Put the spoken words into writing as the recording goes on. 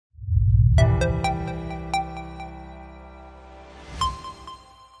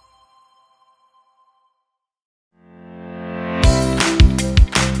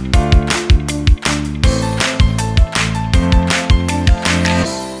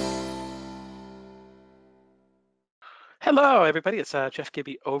Hello, everybody. It's Jeff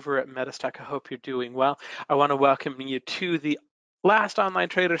Gibby over at MetaStock. I hope you're doing well. I want to welcome you to the last Online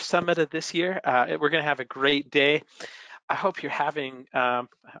Trader Summit of this year. We're going to have a great day. I hope you're having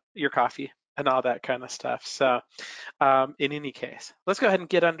your coffee and all that kind of stuff. So in any case, let's go ahead and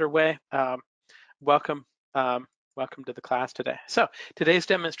get underway. Welcome. Welcome to the class today. So today's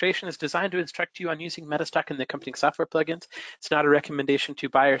demonstration is designed to instruct you on using MetaStock and the accompanying software plugins. It's not a recommendation to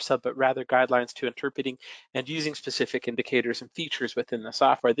buy or sell, but rather guidelines to interpreting and using specific indicators and features within the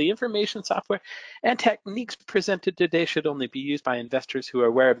software. The information, software, and techniques presented today should only be used by investors who are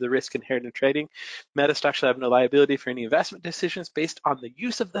aware of the risk inherent in trading. MetaStock shall have no liability for any investment decisions based on the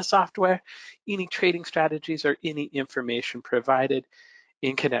use of the software, any trading strategies, or any information provided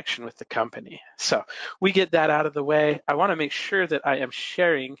in connection with the company. So we get that out of the way. I want to make sure that I am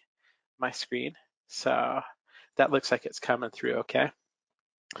sharing my screen. So that looks like it's coming through okay.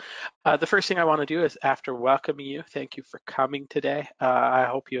 The first thing I want to do is, after welcoming you, thank you for coming today. I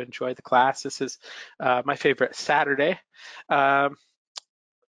hope you enjoy the class. This is my favorite Saturday. I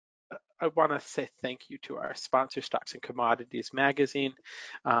want to say thank you to our sponsor, Stocks and Commodities Magazine.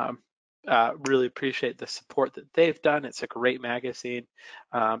 Really appreciate the support that they've done. It's a great magazine.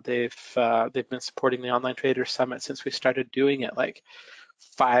 They've been supporting the Online Trader Summit since we started doing it like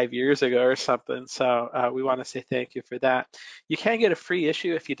 5 years ago or something. So we want to say thank you for that. You can get a free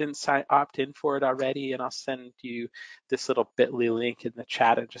issue if you didn't opt in for it already, and I'll send you this little bit.ly link in the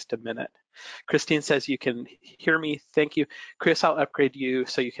chat in just a minute. Christine says you can hear me. Thank you. Chris, I'll upgrade you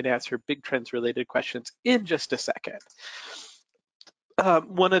so you can answer big trends related questions in just a second.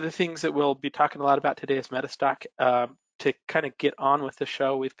 One of the things that we'll be talking a lot about today is MetaStock. To kind of get on with the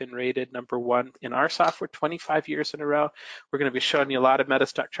show, we've been rated #1 in our software 25 years in a row. We're going to be showing you a lot of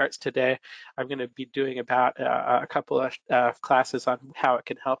MetaStock charts today. I'm going to be doing about a couple of classes on how it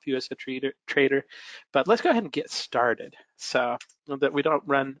can help you as a trader. But let's go ahead and get started so that we don't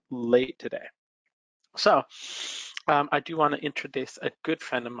run late today. So I do want to introduce a good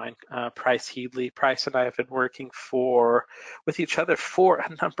friend of mine, Price Headley. Price and I have been working with each other for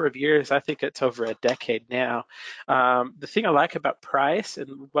a number of years. I think it's over a decade now. The thing I like about Price,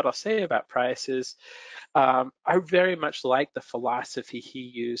 and what I'll say about Price, is I very much like the philosophy he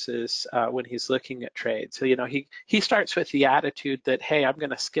uses when he's looking at trades. So, he starts with the attitude that, hey, I'm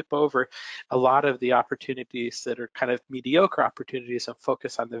going to skip over a lot of the opportunities that are kind of mediocre opportunities and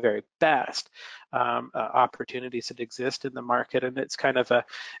focus on the very best opportunities that exist in the market. And it's kind of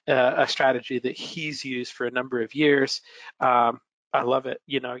a strategy that he's used for a number of years. I love it.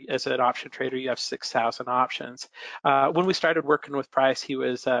 As an option trader, you have 6,000 options. When we started working with Price, he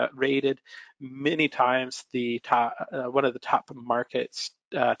was rated many times one of the top markets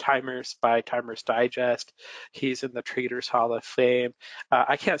timers by Timers Digest. He's in the Traders Hall of Fame.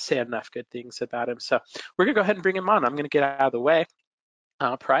 I can't say enough good things about him. So we're gonna go ahead and bring him on. I'm gonna get out of the way.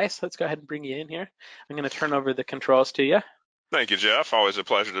 Price, let's go ahead and bring you in here. I'm gonna turn over the controls to you. Thank you, Jeff. Always a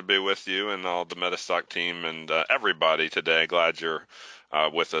pleasure to be with you and all the MetaStock team and everybody today. Glad you're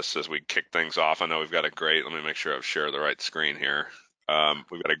with us as we kick things off. I know we've got let me make sure I've shared the right screen here.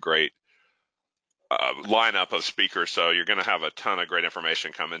 We've got a great lineup of speakers, so you're going to have a ton of great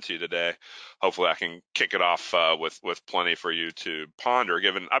information coming to you today. Hopefully I can kick it off with plenty for you to ponder.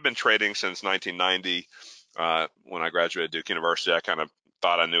 Given I've been trading since 1990. When I graduated Duke University, I kind of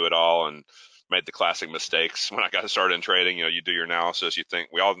thought I knew it all and made the classic mistakes when I got started in trading. You do your analysis, you think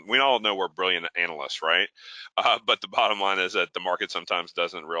we all know we're brilliant analysts, right? But the bottom line is that the market sometimes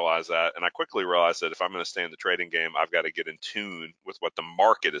doesn't realize that. And I quickly realized that if I'm going to stay in the trading game, I've got to get in tune with what the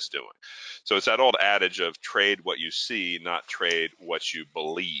market is doing. So it's that old adage of trade what you see, not trade what you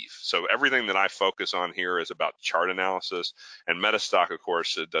believe. So everything that I focus on here is about chart analysis, and MetaStock, of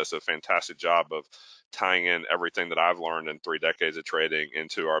course, it does a fantastic job of tying in everything that I've learned in 3 decades of trading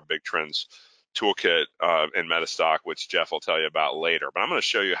into our big trends toolkit in MetaStock, which Jeff will tell you about later. But I'm going to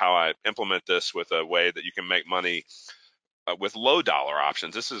show you how I implement this with a way that you can make money with low dollar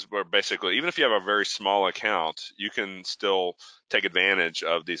options. This is where basically, even if you have a very small account, you can still take advantage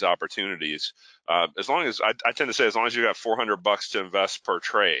of these opportunities. As long as I tend to say, as long as you got $400 to invest per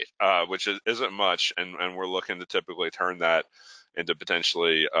trade, which isn't much, and we're looking to typically turn that into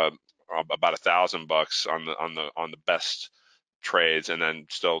potentially about $1,000 on the best trades, and then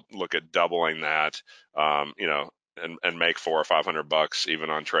still look at doubling that, and make $400 or $500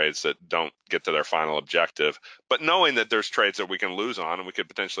 even on trades that don't get to their final objective. But knowing that there's trades that we can lose on, and we could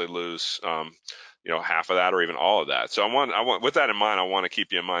potentially lose, half of that or even all of that. So I want, with that in mind, I want to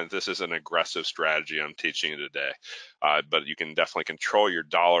keep you in mind that this is an aggressive strategy I'm teaching you today. But you can definitely control your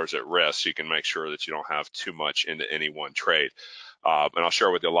dollars at risk. So you can make sure that you don't have too much into any one trade. And I'll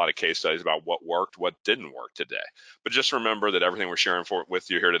share with you a lot of case studies about what worked, what didn't work today. But just remember that everything we're sharing with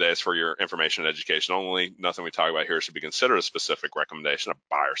you here today is for your information and education only. Nothing we talk about here should be considered a specific recommendation of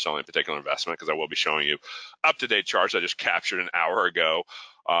buy or selling a particular investment, because I will be showing you up-to-date charts I just captured an hour ago.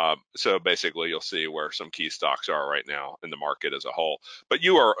 So basically, you'll see where some key stocks are right now in the market as a whole. But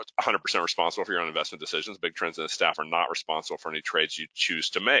you are 100% responsible for your own investment decisions. Big Trends and its staff are not responsible for any trades you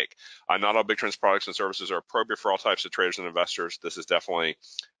choose to make. Not all Big Trends products and services are appropriate for all types of traders and investors. This is definitely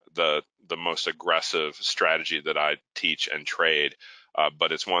the most aggressive strategy that I teach and trade.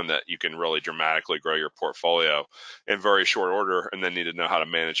 But it's one that you can really dramatically grow your portfolio in very short order, and then need to know how to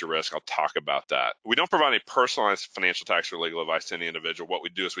manage your risk. I'll talk about that. We don't provide any personalized financial, tax, or legal advice to any individual. What we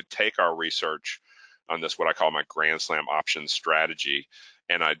do is we take our research on this, what I call my Grand Slam options strategy,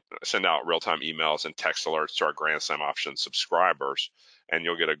 and I send out real-time emails and text alerts to our Grand Slam options subscribers, and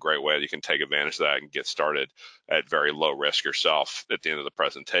you'll get a great way that you can take advantage of that and get started at very low risk yourself at the end of the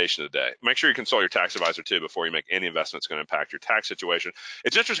presentation today. Make sure you consult your tax advisor too before you make any investments going to impact your tax situation.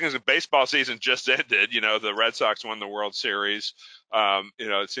 It's interesting because the baseball season just ended. The Red Sox won the World Series.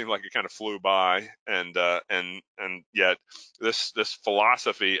 It seemed like it kind of flew by, and yet this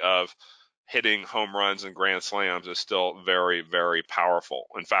philosophy of hitting home runs and grand slams is still very, very powerful.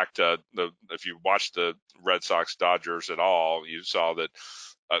 In fact, if you watched the Red Sox Dodgers at all, you saw that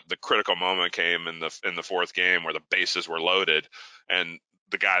the critical moment came in the fourth game where the bases were loaded, and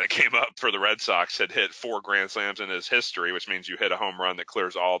the guy that came up for the Red Sox had hit 4 grand slams in his history, which means you hit a home run that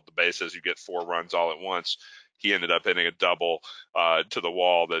clears all the bases, you get 4 runs all at once. He ended up hitting a double to the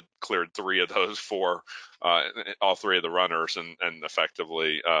wall that cleared 3 of those 4, all 3 of the runners, and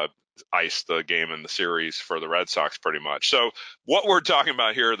effectively iced the game in the series for the Red Sox pretty much. So what we're talking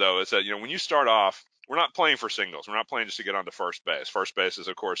about here, though, is that when you start off, we're not playing for singles. We're not playing just to get onto first base. First base is,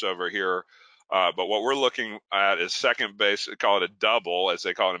 of course, over here. But what we're looking at is second base. They call it a double, as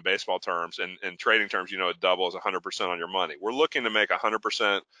they call it in baseball terms. And in trading terms, a double is 100% on your money. We're looking to make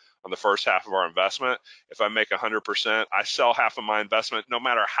 100% on the first half of our investment. If I make 100%, I sell half of my investment, no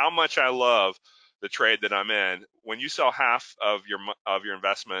matter how much I love the trade that I'm in. When you sell half of your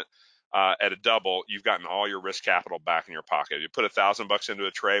investment at a double, you've gotten all your risk capital back in your pocket. If you put $1,000 into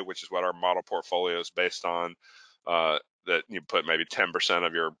a trade, which is what our model portfolio is based on, that you put maybe 10%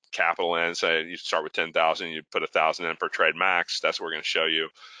 of your capital in. Say you start with 10,000, you put 1,000 in per trade max. That's what we're going to show you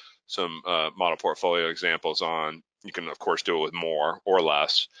some model portfolio examples on. You can, of course, do it with more or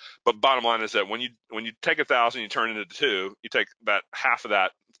less. But bottom line is that when you take 1,000, you turn it into 2, you take that half of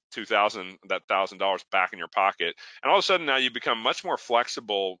that 2,000, that $1,000 back in your pocket, and all of a sudden now you become much more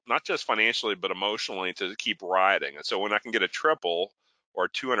flexible, not just financially but emotionally, to keep riding. And so when I can get a triple or a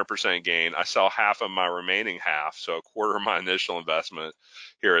 200% gain, I sell half of my remaining half, so a quarter of my initial investment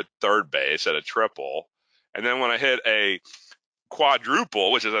here at third base at a triple. And then when I hit a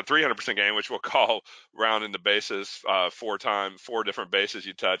quadruple, which is a 300% gain, which we'll call rounding the bases 4 different bases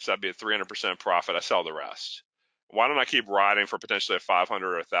you touch, that'd be a 300% profit. I sell the rest. Why don't I keep riding for potentially a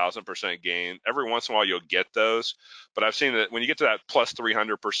 500 or 1,000% gain? Every once in a while you'll get those, but I've seen that when you get to that plus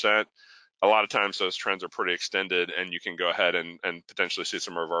 300%, a lot of times those trends are pretty extended, and you can go ahead and potentially see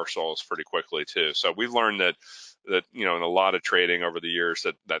some reversals pretty quickly too. So we've learned that in a lot of trading over the years,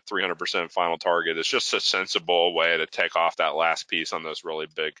 that 300% final target is just a sensible way to take off that last piece on those really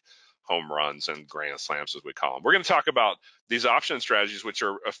big home runs and grand slams, as we call them. We're going to talk about these option strategies, which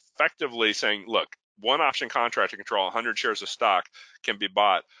are effectively saying, look, one option contract to control 100 shares of stock can be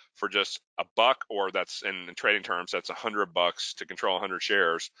bought for just $1, or that's in trading terms, that's $100 to control 100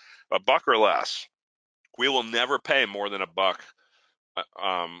 shares, $1 or less. We will never pay more than $1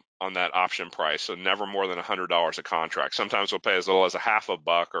 on that option price, so never more than $100 a contract. Sometimes we'll pay as little as a half $1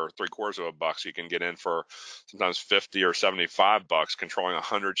 or $0.75, so you can get in for sometimes $50 or $75 controlling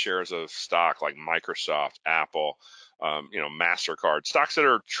 100 shares of stock like Microsoft, Apple, MasterCard, stocks that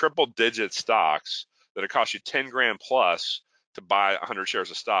are triple-digit stocks that it costs you 10 grand plus to buy 100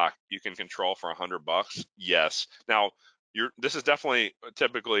 shares of stock. You can control for $100. Yes. Now, this is definitely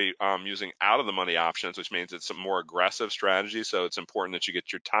typically using out of the money options, which means it's a more aggressive strategy. So it's important that you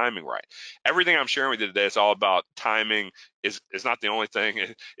get your timing right. Everything I'm sharing with you today is all about timing. Is not the only thing.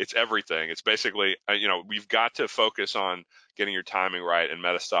 It's everything. It's basically, we've got to focus on getting your timing right, and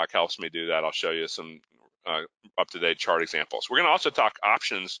MetaStock helps me do that. I'll show you some up-to-date chart examples. We're going to also talk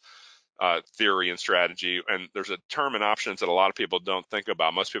options theory and strategy, and there's a term in options that a lot of people don't think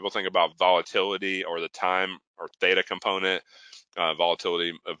about. Most people think about volatility or the time or theta component,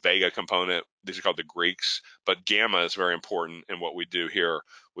 volatility, a vega component. These are called the Greeks, but gamma is very important in what we do here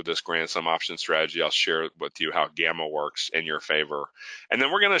with this Grand Slam option strategy. I'll share with you how gamma works in your favor. And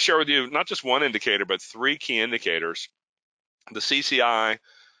then we're going to share with you not just one indicator, but 3 key indicators The CCI,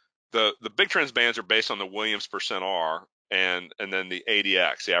 the big trends bands are based on the Williams percent R and then the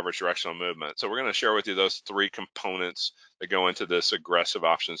ADX, the average directional movement. So we're going to share with you those three components that go into this aggressive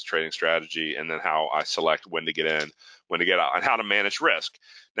options trading strategy, and then how I select when to get in, when to get out, and how to manage risk.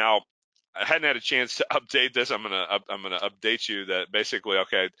 Now, I hadn't had a chance to update this. I'm gonna update you that basically,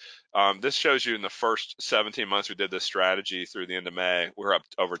 okay, this shows you in the first 17 months we did this strategy through the end of May, we're up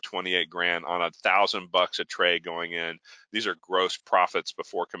over 28 grand on $1,000 a trade going in. These are gross profits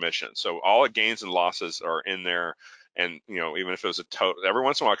before commission. So all the gains and losses are in there, and even if it was a total, every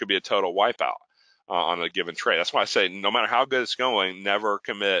once in a while it could be a total wipeout on a given trade. That's why I say no matter how good it's going, never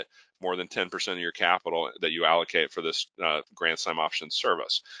commit more than 10% of your capital that you allocate for this Grand Slam options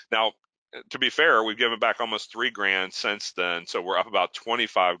service. Now, to be fair, we've given back almost 3 grand since then, so we're up about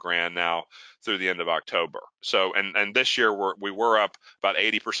 25 grand now through the end of October. So, and this year we were up about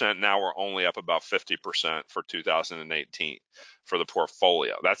 80%. Now we're only up about 50% for 2018 for the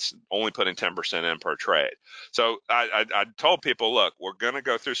portfolio. That's only putting 10% in per trade. So I told people, look, we're going to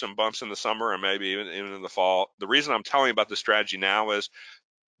go through some bumps in the summer and maybe even in the fall. The reason I'm telling you about the strategy now is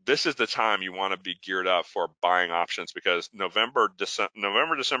this is the time you want to be geared up for buying options, because November, December,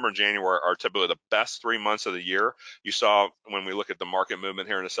 and January are typically the best 3 months of the year. You saw when we look at the market movement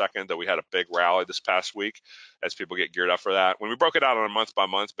here in a second that we had a big rally this past week as people get geared up for that. When we broke it out on a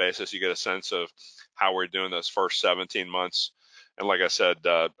month-by-month basis, you get a sense of how we're doing those first 17 months. And like I said,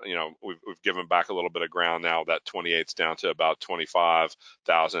 we've given back a little bit of ground now. That 28's down to about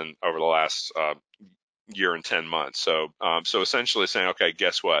 25,000 over the last year and 10 months. So essentially saying, okay,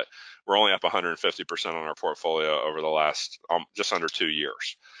 guess what? We're only up 150% on our portfolio over the last just under 2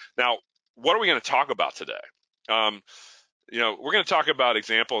 years. Now, what are we going to talk about today? We're going to talk about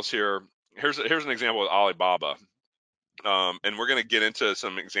examples here. Here's an example with Alibaba. And we're going to get into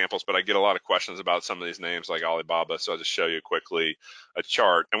some examples, but I get a lot of questions about some of these names like Alibaba, so I'll just show you quickly a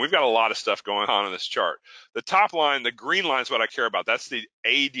chart. And we've got a lot of stuff going on in this chart. The top line, the green line is what I care about. That's the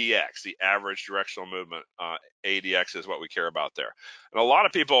ADX, the average directional movement. ADX is what we care about there. And a lot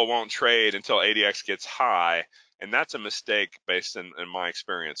of people won't trade until ADX gets high, and that's a mistake based in my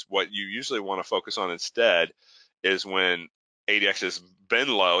experience. What you usually want to focus on instead is when ADX has been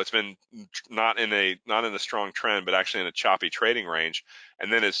low. It's been not in a strong trend, but actually in a choppy trading range,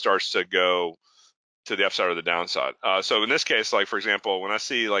 and then it starts to go to the upside or the downside. So in this case, like for example, when I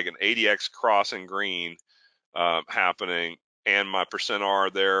see like an ADX crossing green happening, and my percent R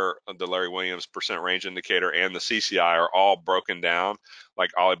there, the Larry Williams percent range indicator, and the CCI are all broken down,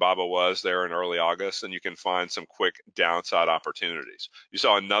 like Alibaba was there in early August, and you can find some quick downside opportunities. You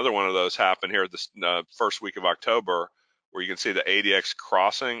saw another one of those happen here the first week of October, where you can see the ADX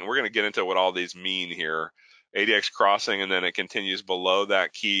crossing. We're going to get into what all these mean here. ADX crossing, and then it continues below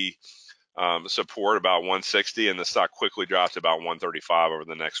that key support about 160, and the stock quickly dropped to about 135 over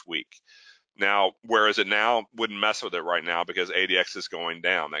the next week. Now, where is it now? Wouldn't mess with it right now because ADX is going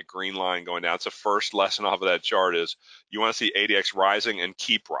down. That green line going down. It's the first lesson off of that chart is you want to see ADX rising and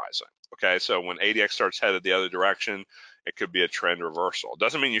keep rising. Okay, so when ADX starts headed the other direction, it could be a trend reversal.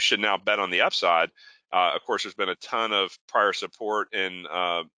 Doesn't mean you should now bet on the upside. Of course, there's been a ton of prior support in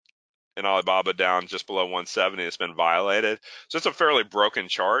Alibaba down just below 170. It's been violated. So it's a fairly broken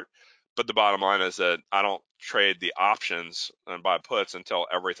chart. But the bottom line is that I don't trade the options and buy puts until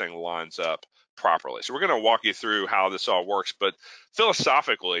everything lines up properly. So we're going to walk you through how this all works. But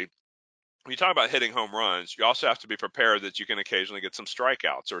philosophically, when you talk about hitting home runs, you also have to be prepared that you can occasionally get some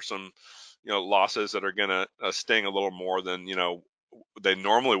strikeouts or some losses that are going to sting a little more than they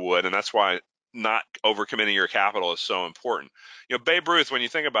normally would, and that's why not overcommitting your capital is so important. Babe Ruth, when you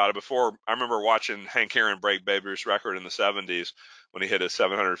think about it, before I remember watching Hank Aaron break Babe Ruth's record in the 70s when he hit his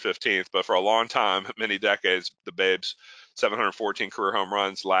 715th, but for a long time, many decades, the Babe's 714 career home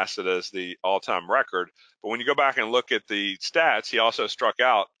runs lasted as the all-time record. But when you go back and look at the stats, he also struck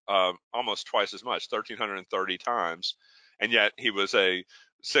out almost twice as much, 1,330 times, and yet he was a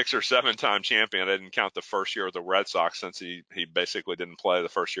 6 or 7-time champion. I didn't count the first year with the Red Sox, since he basically didn't play the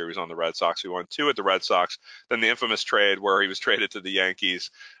first year he was on the Red Sox. He won 2 at the Red Sox, then the infamous trade where he was traded to the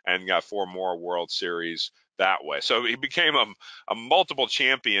Yankees and got 4 more World Series that way. So he became a multiple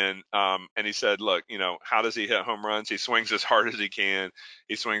champion, and he said, look, how does he hit home runs? He swings as hard as he can.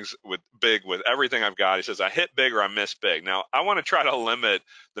 He swings with everything I've got. He says, I hit big or I miss big. Now, I want to try to limit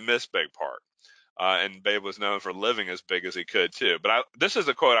the miss big part. And Babe was known for living as big as he could too. But this is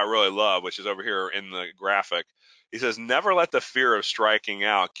a quote I really love, which is over here in the graphic. He says, never let the fear of striking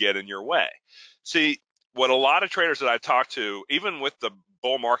out get in your way. See, what a lot of traders that I talk to, even with the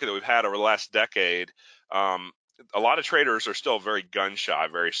bull market that we've had over the last decade, a lot of traders are still very gun shy,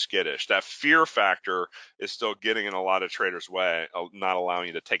 very skittish. That fear factor is still getting in a lot of traders' way, not allowing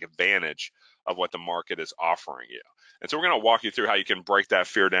you to take advantage of what the market is offering you. And so we're going to walk you through how you can break that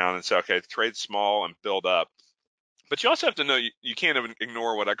fear down and say, okay, trade small and build up. But you also have to know you can't even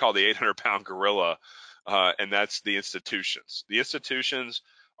ignore what I call the 800-pound gorilla, and that's the institutions. The institutions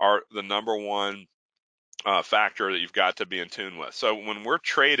are the number one factor that you've got to be in tune with. So when we're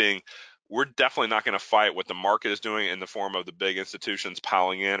trading, we're definitely not going to fight what the market is doing in the form of the big institutions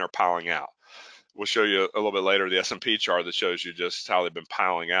piling in or piling out. We'll show you a little bit later the S&P chart that shows you just how they've been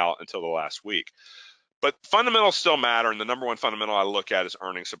piling out until the last week. But fundamentals still matter, and the number one fundamental I look at is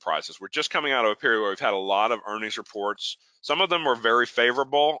earnings surprises. We're just coming out of a period where we've had a lot of earnings reports. Some of them were very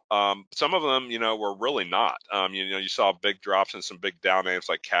favorable. Some of them, were really not. You saw big drops in some big down names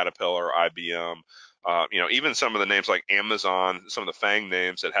like Caterpillar, IBM. Even some of the names like Amazon, some of the FANG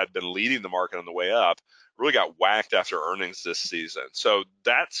names that had been leading the market on the way up, really got whacked after earnings this season. So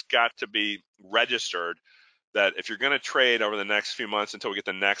that's got to be registered, that if you're going to trade over the next few months until we get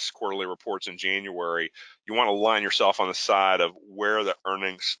the next quarterly reports in January, you want to line yourself on the side of where the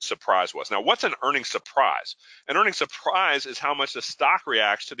earnings surprise was. Now, what's an earnings surprise? An earnings surprise is how much the stock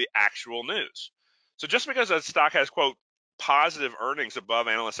reacts to the actual news. So just because a stock has, quote, positive earnings above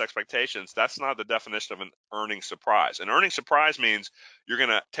analyst expectations, that's not the definition of an earnings surprise. An earnings surprise means you're going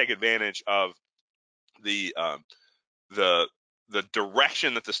to take advantage of the the the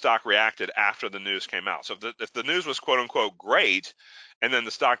direction that the stock reacted after the news came out. So if the news was quote unquote great, and then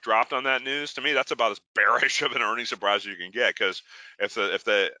the stock dropped on that news, to me that's about as bearish of an earnings surprise as you can get. Because if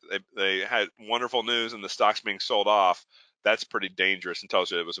they had wonderful news and the stock's being sold off, that's pretty dangerous and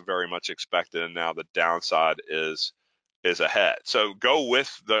tells you it was very much expected, and now the downside is ahead. So go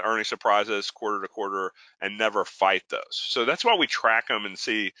with the earnings surprises quarter to quarter and never fight those. So that's why we track them and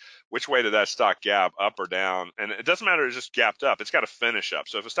see which way did that stock gap, up or down. And it doesn't matter if it's just gapped up, it's got to finish up.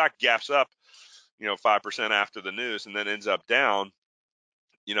 So if a stock gaps up, 5% after the news and then ends up down,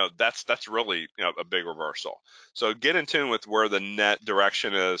 that's really a big reversal. So get in tune with where the net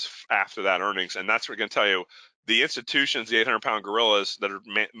direction is after that earnings, and that's what going to tell you the institutions, the 800-pound gorillas that are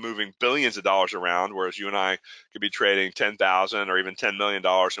moving billions of dollars around, whereas you and I could be trading $10,000 or even $10 million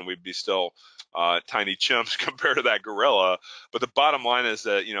and we'd be still tiny chimps compared to that gorilla. But the bottom line is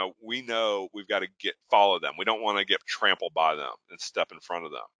that we know we've got to follow them. We don't want to get trampled by them and step in front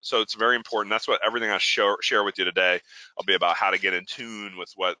of them. So it's very important. That's what everything I share with you today will be about, how to get in tune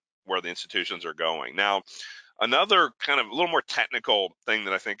with where the institutions are going. Now, another kind of a little more technical thing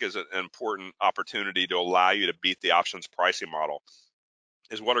that I think is an important opportunity to allow you to beat the options pricing model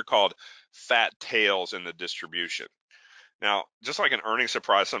is what are called fat tails in the distribution. Now, just like an earnings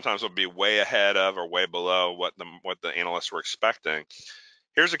surprise sometimes will be way ahead of or way below what the analysts were expecting.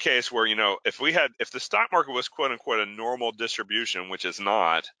 Here's a case where, if the stock market was quote unquote a normal distribution, which is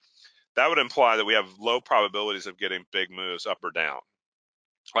not, that would imply that we have low probabilities of getting big moves up or down.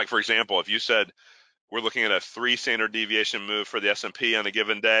 Like, for example, if you said we're looking at a 3 standard deviation move for the S&P on a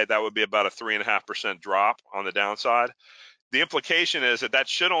given day, that would be about a 3.5% drop on the downside. The implication is that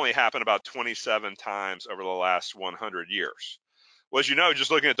should only happen about 27 times over the last 100 years. Well, as you know, just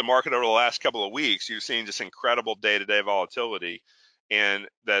looking at the market over the last couple of weeks, you've seen just incredible day-to-day volatility, and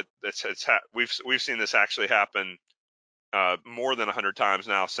we've seen this actually happen more than 100 times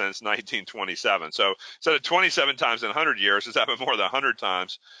now since 1927. So instead of 27 times in 100 years, it's happened more than 100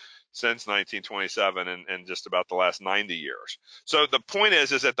 times since 1927 and just about the last 90 years. So the point is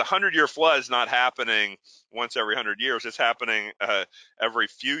that the 100-year flood is not happening once every 100 years. It's happening every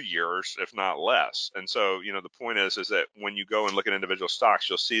few years, if not less. And so, the point is that when you go and look at individual stocks,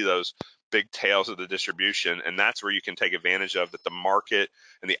 you'll see those big tails of the distribution, and that's where you can take advantage of that the market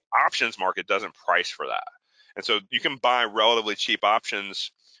and the options market doesn't price for that. And so you can buy relatively cheap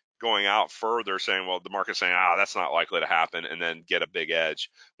options going out further, saying, well, the market's saying, that's not likely to happen, and then get a big edge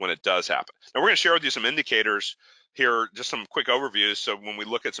when it does happen. Now, we're going to share with you some indicators here, just some quick overviews. So when we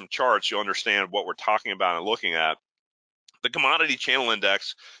look at some charts, you'll understand what we're talking about and looking at. The commodity channel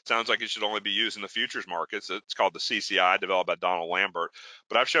index sounds like it should only be used in the futures markets. It's called the CCI, developed by Donald Lambert,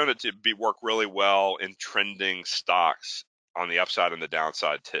 but I've shown it to work really well in trending stocks on the upside and the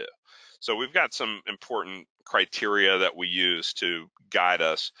downside too. So we've got some important criteria that we use to guide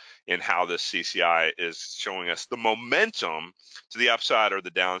us in how this CCI is showing us the momentum to the upside or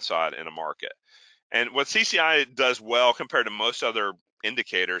the downside in a market. And what CCI does well compared to most other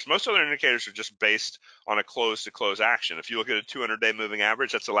indicators are just based on a close to close action. If you look at a 200-day moving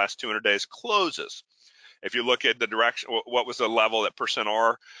average, that's the last 200 days closes. If you look at the direction, what was the level that percent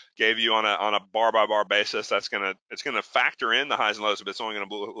R gave you on a bar by bar basis, it's gonna factor in the highs and lows, but it's only going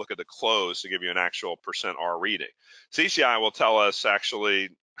to look at the close to give you an actual percent R reading. CCI will tell us actually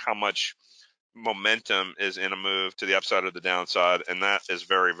how much momentum is in a move to the upside or the downside, and that is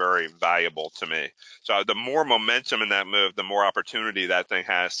very, very valuable to me. So the more momentum in that move, the more opportunity that thing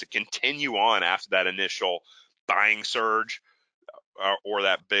has to continue on after that initial buying surge or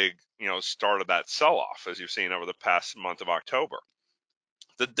that big, start of that sell-off, as you've seen over the past month of October.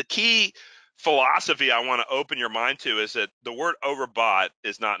 The key philosophy I want to open your mind to is that the word overbought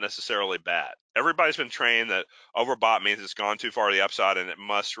is not necessarily bad. Everybody's been trained that overbought means it's gone too far to the upside and it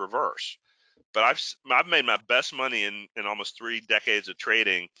must reverse. But I've made my best money in almost 3 decades of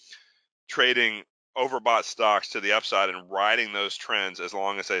trading overbought stocks to the upside and riding those trends as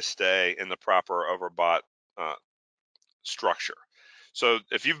long as they stay in the proper overbought structure. So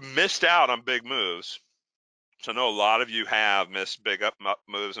if you've missed out on big moves, so I know a lot of you have missed big up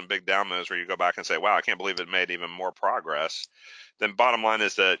moves and big down moves where you go back and say, wow, I can't believe it made even more progress. Then bottom line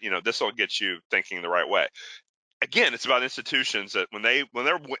is that, this will get you thinking the right way. Again, it's about institutions that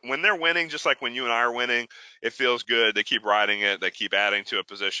when they're winning, just like when you and I are winning, it feels good. They keep riding it. They keep adding to a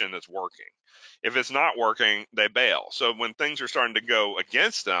position that's working. If it's not working, they bail. So when things are starting to go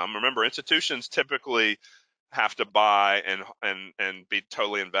against them, remember, institutions typically have to buy and be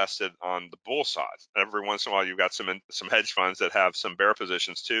totally invested on the bull side. Every once in a while, you've got some hedge funds that have some bear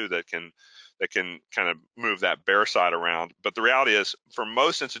positions too that can kind of move that bear side around. But the reality is, for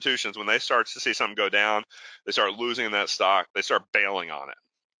most institutions, when they start to see something go down, they start losing that stock, they start bailing on it.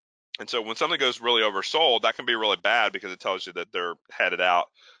 And so when something goes really oversold, that can be really bad because it tells you that they're headed out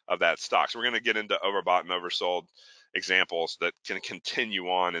of that stock. So we're going to get into overbought and oversold examples that can continue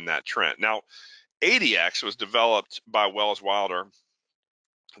on in that trend. Now, ADX was developed by Wells Wilder,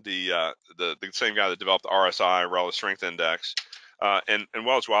 the same guy that developed the RSI, Relative Strength Index. And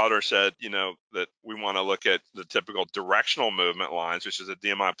Wells Wilder said, that we want to look at the typical directional movement lines, which is a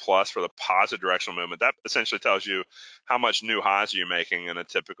DMI plus for the positive directional movement. That essentially tells you how much new highs are you making in a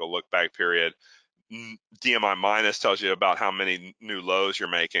typical look back period. DMI minus tells you about how many new lows you're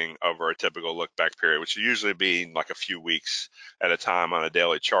making over a typical look back period, which would usually be like a few weeks at a time on a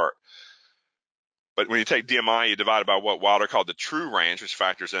daily chart. But when you take DMI, you divide it by what Wilder called the true range, which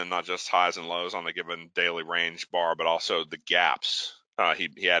factors in not just highs and lows on the given daily range bar, but also the gaps.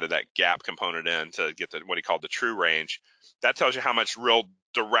 He added that gap component in to get what he called the true range. That tells you how much real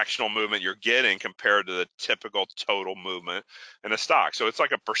directional movement you're getting compared to the typical total movement in a stock. So it's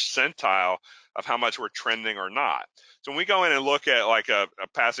like a percentile of how much we're trending or not. So when we go in and look at like a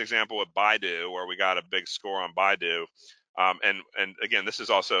past example with Baidu, where we got a big score on Baidu, and again, this is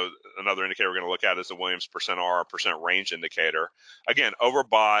also another indicator we're going to look at is the Williams percent R, percent range indicator. Again,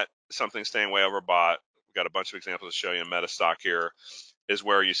 overbought, something staying way overbought. We've got a bunch of examples to show you in MetaStock here, is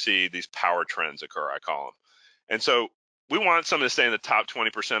where you see these power trends occur, I call them. And so we want something to stay in the top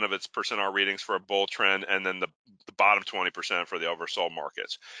 20% of its percent R readings for a bull trend, and then the bottom 20% for the oversold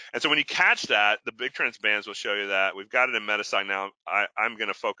markets. And so when you catch that, the big trends bands will show you that. We've got it in MetaStock now. I'm going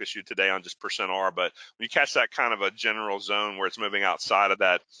to focus you today on just percent R, but when you catch that kind of a general zone where it's moving outside of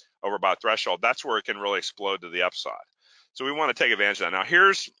that overbought threshold, that's where it can really explode to the upside. So we want to take advantage of that. Now,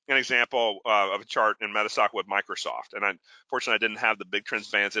 here's an example of a chart in MetaStock with Microsoft. And unfortunately, I didn't have the big trends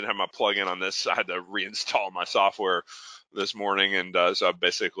bands. I didn't have my plugin on this. I had to reinstall my software this morning. And so I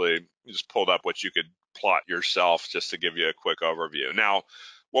basically just pulled up what you could plot yourself just to give you a quick overview. Now,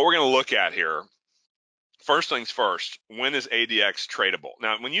 what we're going to look at here, first things first, when is ADX tradable?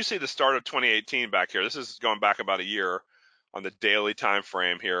 Now, when you see the start of 2018 back here, this is going back about a year on the daily time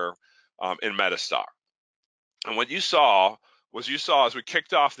frame here in MetaStock. And what you saw as we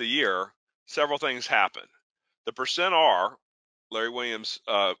kicked off the year, several things happened. The percent R, Larry Williams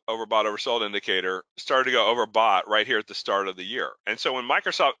overbought oversold indicator, started to go overbought right here at the start of the year. And so when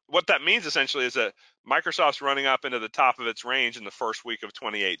Microsoft, what that means essentially is that Microsoft's running up into the top of its range in the first week of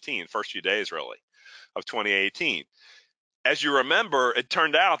 2018, first few days really of 2018. As you remember, it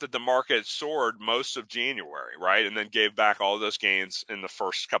turned out that the market soared most of January, right? And then gave back all of those gains in the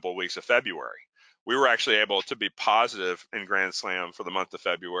first couple of weeks of February. We were actually able to be positive in Grand Slam for the month of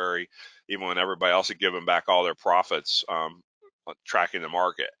February, even when everybody else had given back all their profits tracking the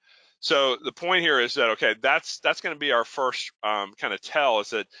market. So the point here is that, okay, that's going to be our first kind of tell, is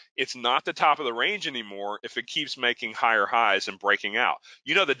that it's not the top of the range anymore if it keeps making higher highs and breaking out.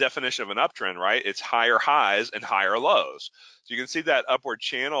 You know the definition of an uptrend, right? It's higher highs and higher lows. So you can see that upward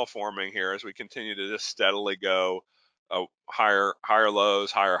channel forming here as we continue to just steadily go higher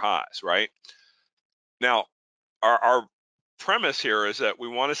lows, higher highs, right? Now, our premise here is that we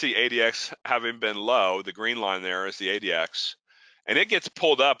want to see ADX having been low. The green line there is the ADX, and it gets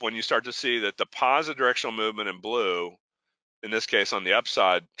pulled up when you start to see that the positive directional movement in blue, in this case on the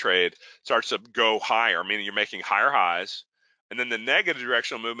upside trade, starts to go higher, meaning you're making higher highs. And then the negative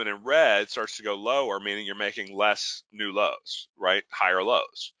directional movement in red starts to go lower, meaning you're making less new lows, right? Higher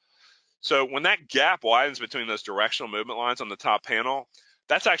lows. So when that gap widens between those directional movement lines on the top panel,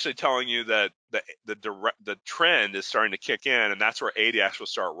 that's actually telling you that the trend is starting to kick in, and that's where ADX will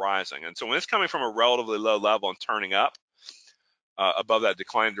start rising. And so when it's coming from a relatively low level and turning up above that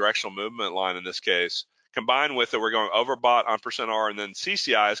decline directional movement line in this case, combined with that we're going overbought on percent R, and then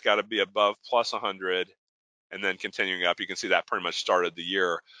CCI has got to be above plus 100 and then continuing up. You can see that pretty much started the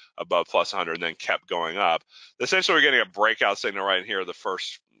year above plus 100 and then kept going up. Essentially, we're getting a breakout signal right here, the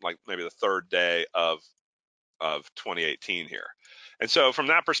first, like maybe the third day of 2018 here. And so from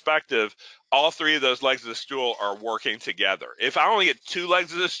that perspective, all three of those legs of the stool are working together. If I only get two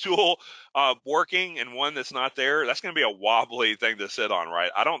legs of the stool working and one that's not there, that's going to be a wobbly thing to sit on, right?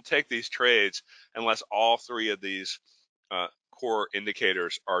 I don't take these trades unless all three of these core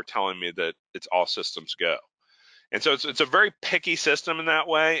indicators are telling me that it's all systems go. And so it's a very picky system in that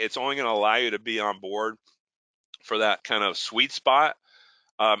way. It's only going to allow you to be on board for that kind of sweet spot.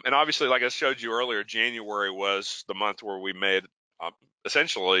 And obviously, like I showed you earlier, January was the month where we made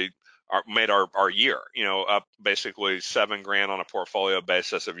essentially made our year, up basically $7,000 on a portfolio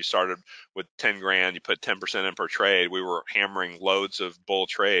basis. If you started with 10 grand, you put 10% in per trade. We were hammering loads of bull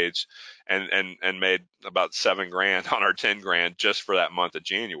trades and made about $7,000 on our 10 grand just for that month of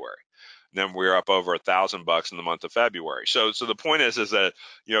January. And then we're up over $1,000 in the month of February. So the point is that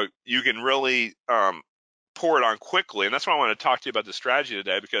you can really pour it on quickly. And that's why I want to talk to you about the strategy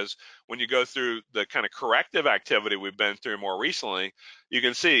today, because when you go through the kind of corrective activity we've been through more recently, you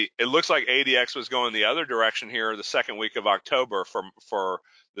can see it looks like ADX was going the other direction here the second week of October for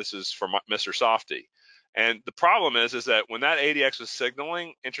this is for Mr. Softy. And the problem is that when that ADX was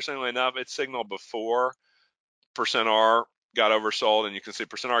signaling, interestingly enough, it signaled before percent R got oversold, and you can see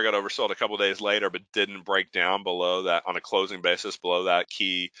percent R got oversold a couple of days later, but didn't break down below that on a closing basis, below that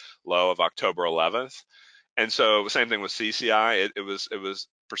key low of October 11th. And so same thing with CCI. It was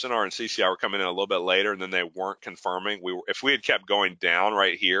percent R and CCI were coming in a little bit later, and then they weren't confirming. If we had kept going down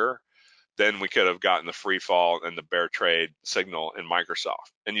right here, then we could have gotten the free fall and the bear trade signal in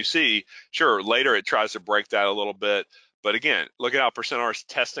Microsoft. And you see, sure, later it tries to break that a little bit, but again, look at how percent R is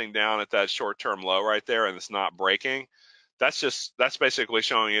testing down at that short-term low right there, and it's not breaking. That's basically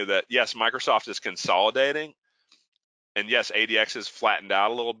showing you that yes, Microsoft is consolidating. And yes, ADX has flattened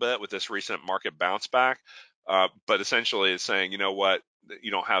out a little bit with this recent market bounce back, but essentially it's saying, you know what, you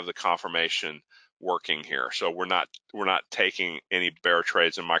don't have the confirmation working here. So we're not taking any bear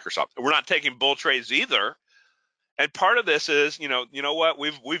trades in Microsoft. We're not taking bull trades either. And part of this is, you know what,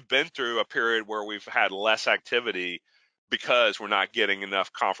 we've been through a period where we've had less activity because we're not getting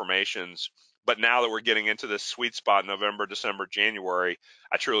enough confirmations. But now that we're getting into this sweet spot, November, December, January,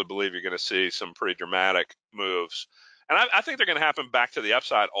 I truly believe you're going to see some pretty dramatic moves. And I think they're going to happen back to the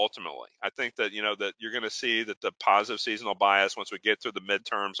upside ultimately. I think that, that you're going to see that the positive seasonal bias, once we get through the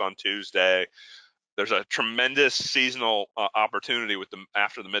midterms on Tuesday, there's a tremendous seasonal opportunity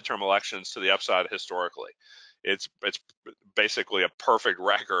after the midterm elections to the upside historically. It's basically a perfect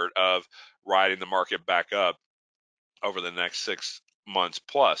record of riding the market back up over the next 6 months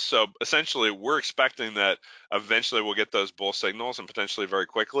plus. So essentially, we're expecting that eventually we'll get those bull signals, and potentially very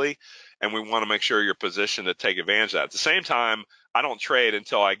quickly, and we want to make sure you're positioned to take advantage of that. At the same time, I don't trade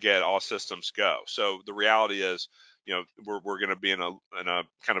until I get all systems go. So the reality is, we're going to be in a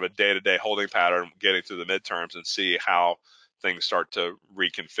kind of a day-to-day holding pattern, getting through the midterms and see how things start to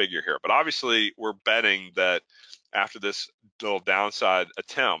reconfigure here. But obviously, we're betting that after this little downside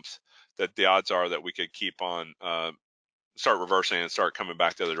attempt, that the odds are that we could keep on start reversing and start coming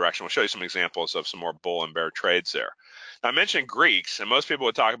back the other direction. We'll show you some examples of some more bull and bear trades there. Now, I mentioned Greeks, and most people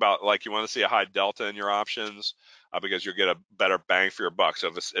would talk about like you want to see a high delta in your options because you'll get a better bang for your buck. So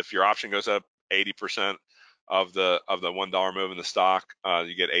if your option goes up 80% of the $1 move in the stock,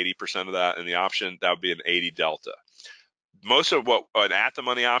 you get 80% of that in the option. That would be an 80 delta. Most of what an at the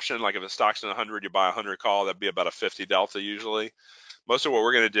money option, like if the stock's in 100, you buy 100 call, that'd be about a 50 delta usually. Most of what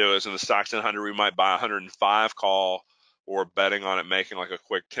we're going to do is in the stock's in 100, we might buy 105 call, or betting on it making like a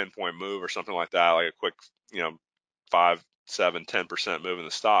quick 10-point move or something like that, like a quick 5, 7, 10% move in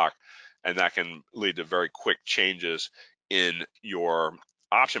the stock, and that can lead to very quick changes in your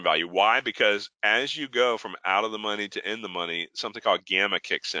option value. Why? Because as you go from out of the money to in the money, something called gamma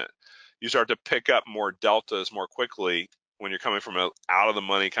kicks in. You start to pick up more deltas more quickly when you're coming from a out of the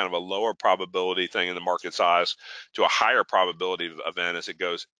money, kind of a lower probability thing in the market size to a higher probability event as it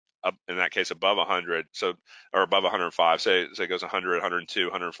goes up, in that case above 100, so or above 105, say it goes 100, 102,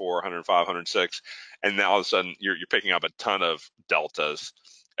 104, 105, 106, and now all of a sudden you're picking up a ton of deltas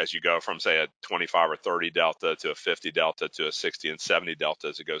as you go from, say, a 25 or 30 delta to a 50 delta to a 60 and 70 delta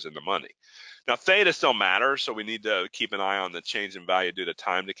as it goes into money. Now, theta still matters, so we need to keep an eye on the change in value due to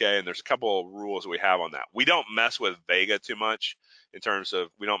time decay, and there's a couple of rules we have on that. We don't mess with vega too much in terms of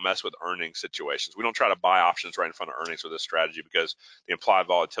we don't mess with earnings situations. We don't try to buy options right in front of earnings with this strategy because the implied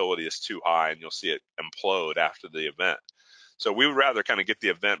volatility is too high and you'll see it implode after the event. So we would rather kind of get the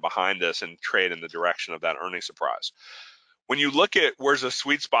event behind us and trade in the direction of that earnings surprise. When you look at where's a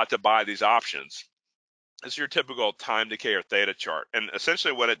sweet spot to buy these options, it's your typical time decay or theta chart. And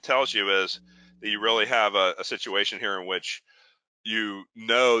essentially what it tells you is that you really have a situation here in which you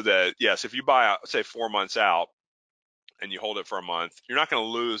know that, yes, if you buy, say, 4 months out and you hold it for a month, you're not going to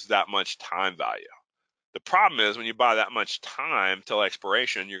lose that much time value. The problem is when you buy that much time till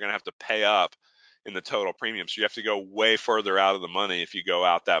expiration, you're going to have to pay up in the total premium. So you have to go way further out of the money if you go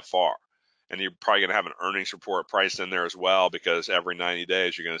out that far. And you're probably going to have an earnings report priced in there as well, because every 90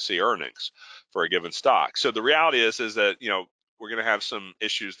 days you're going to see earnings for a given stock. So the reality is that, we're going to have some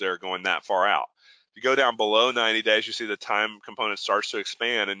issues there going that far out. If you go down below 90 days, you see the time component starts to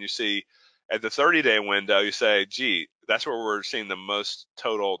expand, and you see at the 30-day window, you say, gee, that's where we're seeing the most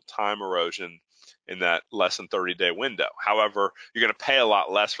total time erosion in that less than 30-day window. However, you're going to pay a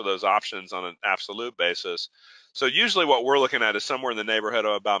lot less for those options on an absolute basis. So usually what we're looking at is somewhere in the neighborhood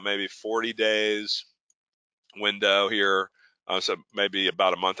of about maybe 40 days window here. So maybe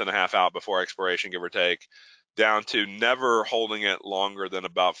about a month and a half out before expiration, give or take, down to never holding it longer than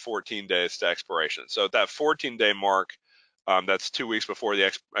about 14 days to expiration. So at that 14-day mark, that's 2 weeks before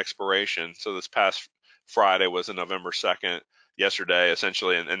the expiration. So this past Friday was a November 2nd, yesterday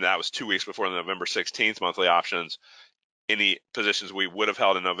essentially, and that was 2 weeks before the November 16th monthly options. Any positions we would have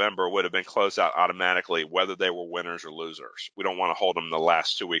held in November would have been closed out automatically, whether they were winners or losers. We don't want to hold them the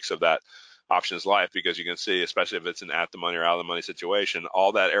last 2 weeks of that option's life, because you can see, especially if it's an at the money or out of the money situation,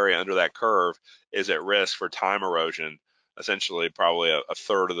 all that area under that curve is at risk for time erosion. Essentially, probably a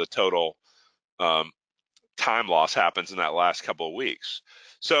third of the total time loss happens in that last couple of weeks.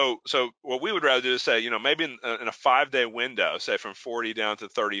 So what we would rather do is say, maybe in a 5-day window, say from 40 down to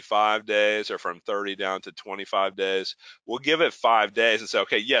 35 days or from 30 down to 25 days, we'll give it 5 days and say,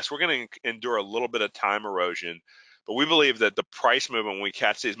 okay, yes, we're going to endure a little bit of time erosion, but we believe that the price movement when we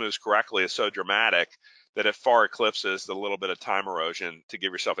catch these moves correctly is so dramatic that it far eclipses the little bit of time erosion to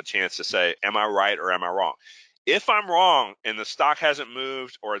give yourself a chance to say, am I right or am I wrong? If I'm wrong and the stock hasn't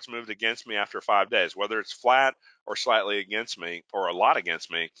moved or it's moved against me after 5 days, whether it's flat or slightly against me or a lot against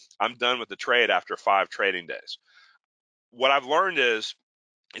me, I'm done with the trade after 5 trading days. What I've learned is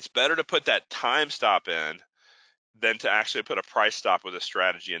it's better to put that time stop in than to actually put a price stop with a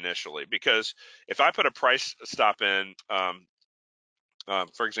strategy initially. Because if I put a price stop in,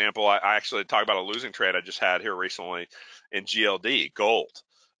 for example, I actually talked about a losing trade I just had here recently in GLD, gold.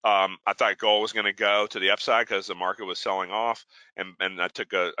 I thought gold was going to go to the upside because the market was selling off, and I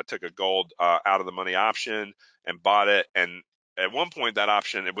took a gold out of the money option and bought it. And at one point, that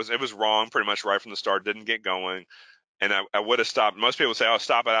option it was wrong pretty much right from the start, didn't get going, and I would have stopped. Most people say, "Oh,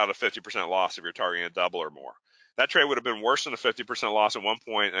 stop it out of 50% loss if you're targeting a double or more." That trade would have been worse than a 50% loss at one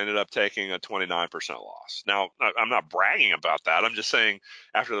point. Ended up taking a 29% loss. Now, I'm not bragging about that. I'm just saying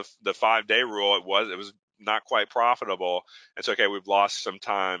after the 5-day rule, it was not quite profitable. It's okay. We've lost some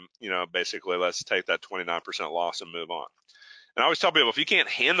time. Basically, let's take that 29% loss and move on. And I always tell people, if you can't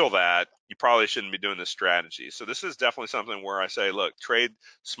handle that, you probably shouldn't be doing this strategy. So this is definitely something where I say, look, trade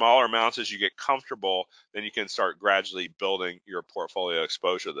smaller amounts as you get comfortable, then you can start gradually building your portfolio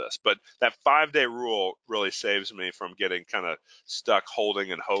exposure to this. But that 5-day rule really saves me from getting kind of stuck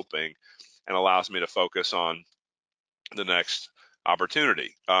holding and hoping, and allows me to focus on the next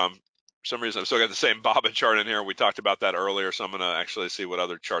opportunity. For some reason, I've still got the same bobbin chart in here. We talked about that earlier, so I'm going to actually see what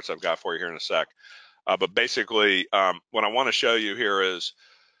other charts I've got for you here in a sec. But basically, what I want to show you here is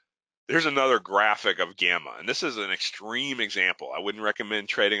there's another graphic of gamma, and this is an extreme example. I wouldn't recommend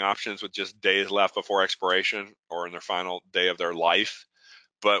trading options with just days left before expiration or in their final day of their life.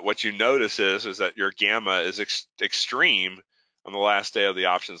 But what you notice is that your gamma is extreme on the last day of the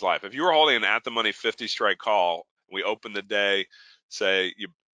option's life. If you were holding an at the money 50 strike call, we open the day, you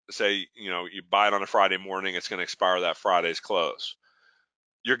buy it on a Friday morning, it's going to expire that Friday's close.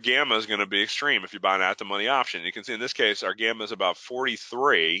 Your gamma is going to be extreme if you buy an at the money option. You can see in this case, our gamma is about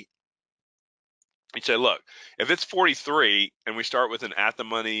 43. You say, look, if it's 43 and we start with an at the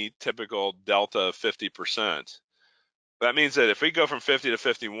money typical delta of 50%, That means that if we go from 50 to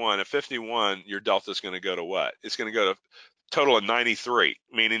 51, at 51, your delta is going to go to what? It's going to go to total of 93,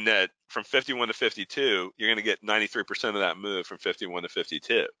 meaning that from 51 to 52, you're going to get 93% of that move from 51 to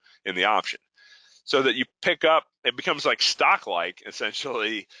 52 in the option. So that you pick up, it becomes like stock-like,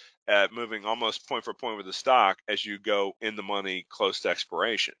 essentially, moving almost point for point with the stock as you go in the money close to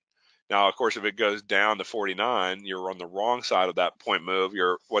expiration. Now, of course, if it goes down to 49, you're on the wrong side of that point move.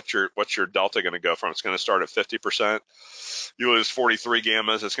 What's your delta going to go from? It's going to start at 50%. You lose 43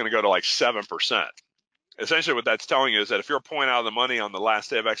 gammas. It's going to go to like 7%. Essentially, what that's telling you is that if you're a point out of the money on the last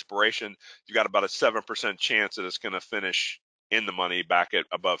day of expiration, you got about a 7% chance that it's going to finish in the money back at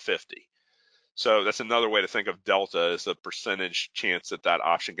above 50. So that's another way to think of delta, is the percentage chance that that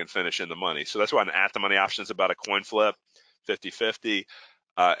option can finish in the money. So that's why an at the money option is about a coin flip, 50-50.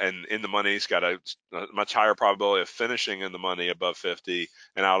 And in the money's got a much higher probability of finishing in the money above 50,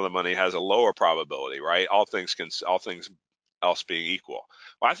 and out of the money has a lower probability, right? All things else being equal.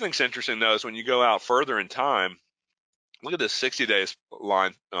 What I think is interesting though is when you go out further in time, look at this 60 days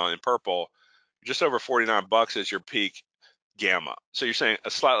line in purple, just over 49 bucks is your peak gamma. So you're saying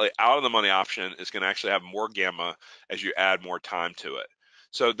a slightly out of the money option is going to actually have more gamma as you add more time to it.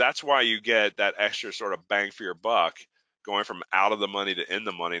 So that's why you get that extra sort of bang for your buck going from out of the money to in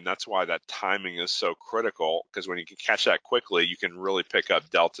the money. And that's why that timing is so critical, because when you can catch that quickly, you can really pick up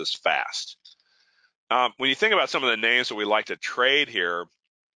deltas fast. When you think about some of the names that we like to trade here,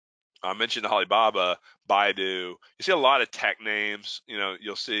 I mentioned Alibaba, Baidu. You see a lot of tech names.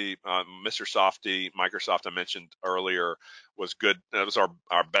 You'll see Mr. Softy, Microsoft, I mentioned earlier, was good. That was our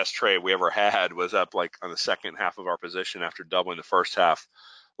best trade we ever had, was up like on the second half of our position after doubling the first half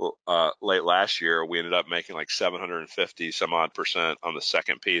late last year. We ended up making like 750 some odd percent on the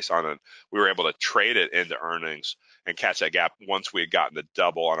second piece on it. We were able to trade it into earnings and catch that gap once we had gotten the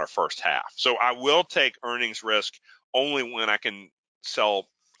double on our first half. So I will take earnings risk only when I can sell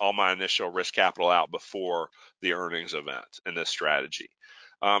all my initial risk capital out before the earnings event in this strategy.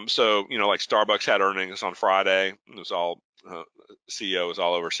 So, like Starbucks had earnings on Friday. It was all, CEO was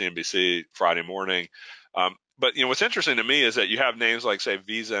all over CNBC Friday morning. But what's interesting to me is that you have names like, say,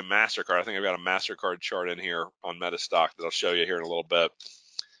 Visa and MasterCard. I think I've got a MasterCard chart in here on MetaStock that I'll show you here in a little bit,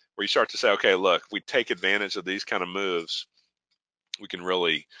 where you start to say, okay, look, we take advantage of these kind of moves. We can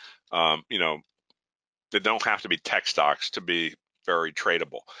really, they don't have to be tech stocks to be very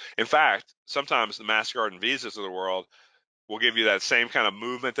tradable. In fact, sometimes the MasterCard and Visas of the world will give you that same kind of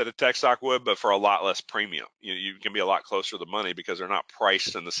movement that a tech stock would, but for a lot less premium. You can be a lot closer to the money because they're not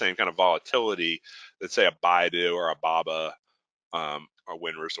priced in the same kind of volatility that, say, a Baidu or a Baba or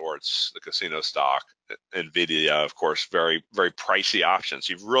Wynn Resorts, the casino stock. NVIDIA, of course, very, very pricey options.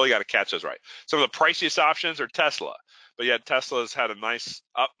 You've really got to catch those right. Some of the priciest options are Tesla, but yet Tesla's had a nice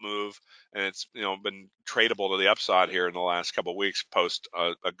up move, and it's been tradable to the upside here in the last couple of weeks post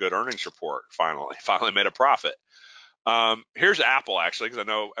a good earnings report. Finally made a profit. Here's Apple, actually, because I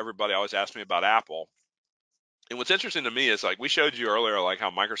know everybody always asks me about Apple. And what's interesting to me is, like we showed you earlier, like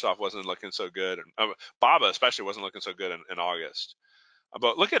how Microsoft wasn't looking so good, and Baba especially wasn't looking so good in August.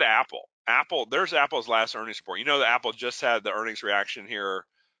 But look at Apple. There's Apple's last earnings report. That Apple just had the earnings reaction here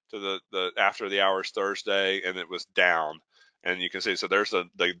to the after the hours Thursday, and it was down. And you can see, so there's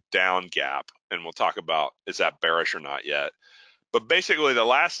the down gap, and we'll talk about, is that bearish or not yet. But basically, the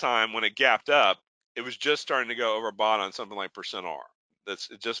last time when it gapped up, it was just starting to go overbought on something like percent R.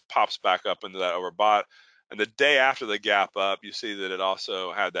 It just pops back up into that overbought. And the day after the gap up, you see that it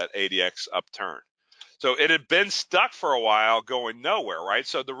also had that ADX upturn. So it had been stuck for a while going nowhere, right?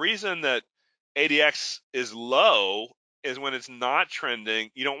 So the reason that ADX is low is when it's not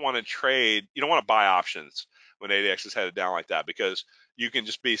trending, you don't want to trade, you don't want to buy options when ADX is headed down like that, because you can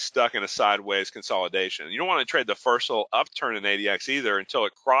just be stuck in a sideways consolidation. You don't want to trade the first little upturn in ADX either until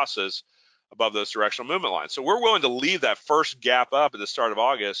it crosses above those directional movement lines. So we're willing to leave that first gap up at the start of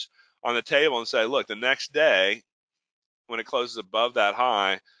August on the table and say, look, the next day when it closes above that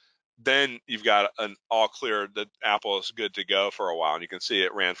high, then you've got an all clear that Apple is good to go for a while. And you can see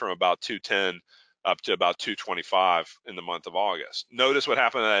it ran from about 210 up to about 225 in the month of August. Notice what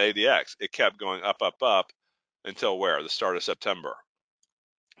happened at ADX. It kept going up, up, up until where? The start of September.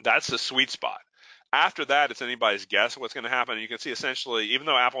 That's the sweet spot. After that, it's anybody's guess what's going to happen. And you can see essentially, even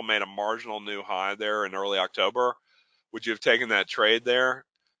though Apple made a marginal new high there in early October, would you have taken that trade there?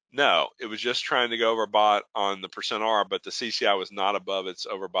 No, it was just trying to go overbought on the percent R, but the CCI was not above its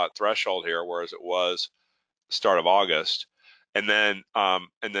overbought threshold here, whereas it was start of August. And then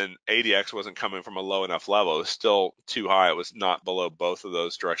ADX wasn't coming from a low enough level. It was still too high. It was not below both of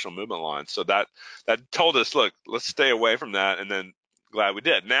those directional movement lines. So that told us, look, let's stay away from that. And then glad we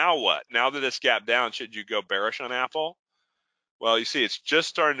did. Now what? Now that it's gapped down, should you go bearish on Apple? Well, you see, it's just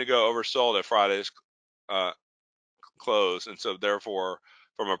starting to go oversold at Friday's uh, close, and so therefore,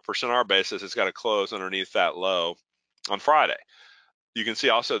 from a percent R basis, it's got to close underneath that low on Friday. You can see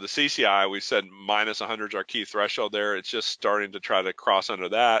also the CCI, we said minus 100 is our key threshold there. It's just starting to try to cross under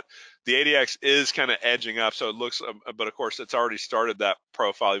that. The ADX is kind of edging up, so it looks, but of course, it's already started that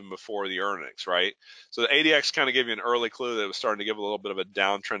profile even before the earnings, right? So the ADX kind of gave you an early clue that it was starting to give a little bit of a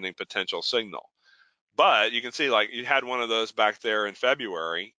downtrending potential signal. But you can see, like, you had one of those back there in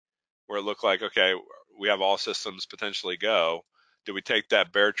February where it looked like, okay, we have all systems potentially go. Did we take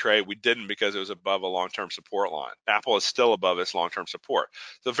that bear trade? We didn't, because it was above a long-term support line. Apple is still above its long-term support.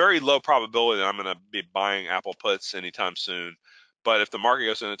 So very low probability that I'm going to be buying Apple puts anytime soon. But if the market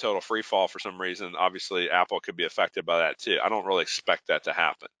goes in a total free fall for some reason, obviously Apple could be affected by that too. I don't really expect that to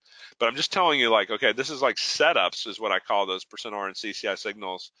happen. But I'm just telling you, like, okay, this is like setups is what I call those percent R and CCI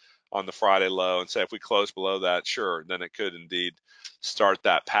signals on the Friday low, and say if we close below that, sure, then it could indeed start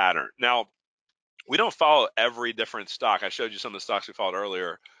that pattern. Now, we don't follow every different stock. I showed you some of the stocks we followed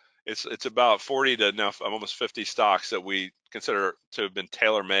earlier. It's about 40 to now almost 50 stocks that we consider to have been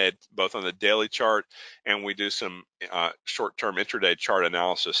tailor-made, both on the daily chart, and we do some short-term intraday chart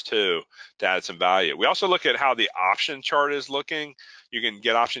analysis too to add some value. We also look at how the option chart is looking. You can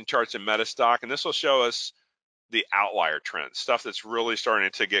get option charts in MetaStock, and this will show us the outlier trends, stuff that's really starting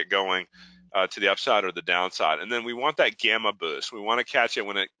to get going to the upside or the downside. And then we want that gamma boost. We want to catch it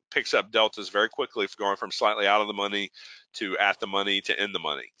when it picks up deltas very quickly, going from slightly out of the money to at the money to in the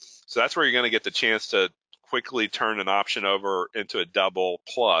money. So that's where you're going to get the chance to quickly turn an option over into a double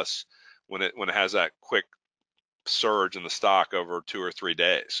plus when it has that quick surge in the stock over 2 or 3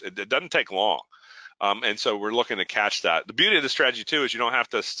 days. It doesn't take long. And so we're looking to catch that. The beauty of the strategy too is you don't have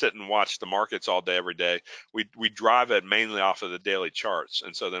to sit and watch the markets all day every day. We drive it mainly off of the daily charts,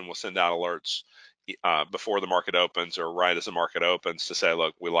 and so then we'll send out alerts before the market opens or right as the market opens to say,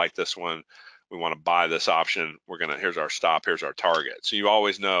 look, we like this one, we want to buy this option. Here's our stop, here's our target. So you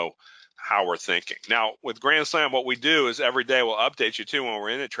always know how we're thinking. Now with Grand Slam, what we do is every day we'll update you too when we're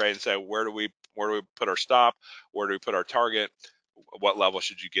in a trade and say where do we put our stop, where do we put our target, what level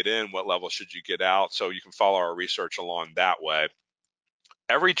should you get in, what level should you get out, so you can follow our research along that way.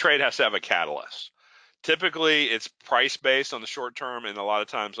 Every trade has to have a catalyst. Typically, it's price based on the short term, and a lot of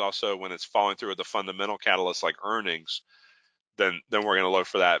times also when it's falling through with the fundamental catalyst like earnings, then we're going to look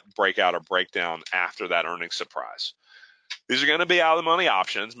for that breakout or breakdown after that earnings surprise. These are going to be out of the money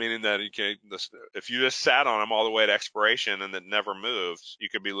options, meaning that if you just sat on them all the way to expiration and it never moves, you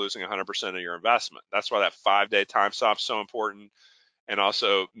could be losing 100% of your investment. That's why that 5-day time stop is so important. And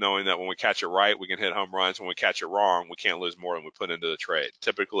also knowing that when we catch it right, we can hit home runs. When we catch it wrong, we can't lose more than we put into the trade.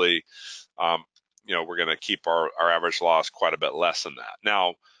 Typically, we're going to keep our average loss quite a bit less than that.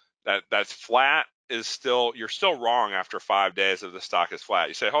 Now, that's flat is still, you're still wrong after 5 days if the stock is flat.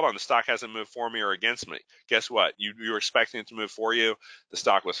 You say, hold on, the stock hasn't moved for me or against me. Guess what? You were expecting it to move for you. The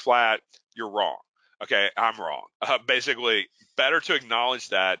stock was flat. You're wrong. Okay, I'm wrong. Basically, better to acknowledge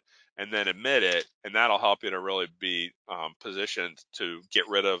that and then admit it, and that'll help you to really be positioned to get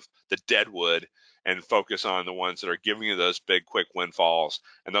rid of the dead wood and focus on the ones that are giving you those big, quick windfalls.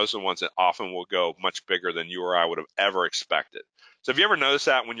 And those are the ones that often will go much bigger than you or I would have ever expected. So have you ever noticed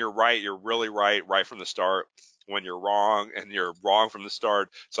that when you're right, you're really right from the start? When you're wrong and you're wrong from the start,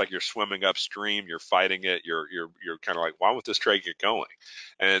 it's like you're swimming upstream, you're fighting it, you're kind of like, why won't this trade get going?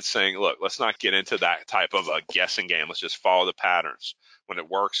 And it's saying, look, let's not get into that type of a guessing game. Let's just follow the patterns. When it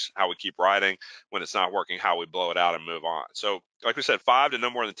works, how we keep riding. When it's not working, how we blow it out and move on. So like we said, 5 to no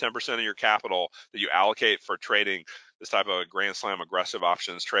more than 10% of your capital that you allocate for trading this type of Grand Slam aggressive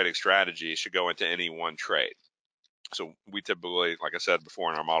options trading strategy should go into any one trade. So we typically, like I said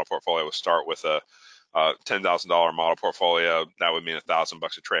before, in our model portfolio, we'll start with a $10,000 model portfolio. That would mean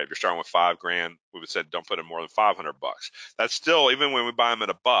 $1,000 a trade. If you're starting with $5,000, we would say don't put in more than $500. That's still, even when we buy them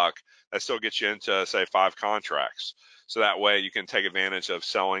at $1, that still gets you into, say, 5 contracts. So that way you can take advantage of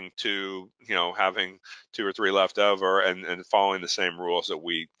selling to, having 2 or 3 left over and following the same rules that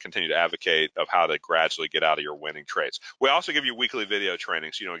we continue to advocate of how to gradually get out of your winning trades. We also give you weekly video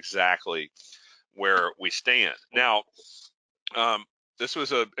training so you know exactly where we stand. Now, this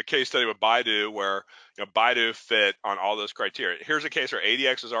was a case study with Baidu where Baidu fit on all those criteria. Here's a case where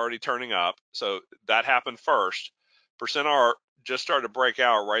ADX is already turning up, so that happened first. Percent R just started to break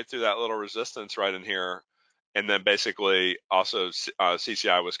out right through that little resistance right in here, and then basically also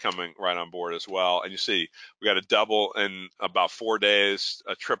CCI was coming right on board as well. And you see we got a double in about 4 days,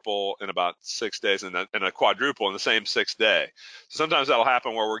 a triple in about 6 days, and a quadruple in the same 6th day. So sometimes that'll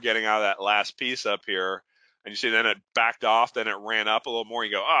happen where we're getting out of that last piece up here and you see then it backed off, then it ran up a little more.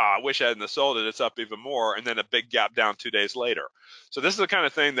 You go, I wish I hadn't sold it. It's up even more, and then a big gap down 2 days later. So this is the kind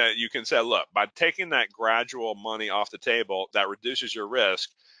of thing that you can say, look, by taking that gradual money off the table, that reduces your risk,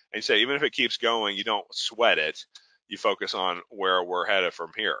 and you say even if it keeps going, you don't sweat it. You focus on where we're headed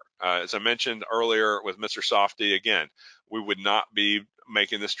from here. As I mentioned earlier with Mr. Softy, again, we would not be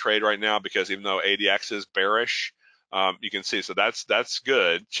making this trade right now because even though ADX is bearish, you can see, so that's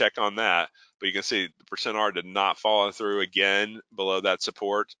good. Check on that. But you can see the percent R did not follow through again below that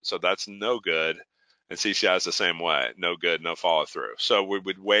support, so that's no good. And CCI is the same way, no good, no follow through. So we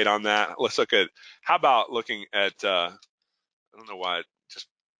would wait on that. Let's look at, how about looking at, I don't know why I just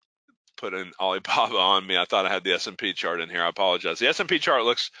put in Alibaba on me. I thought I had the S&P chart in here. I apologize. The S&P chart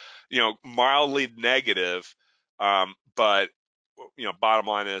looks, mildly negative, but bottom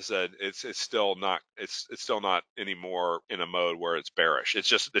line is that it's still not anymore in a mode where it's bearish. It's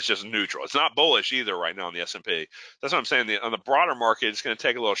just neutral. It's not bullish either right now on the S&P. That's what I'm saying. On the broader market, it's going to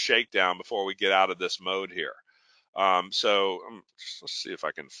take a little shakedown before we get out of this mode here. So let's see if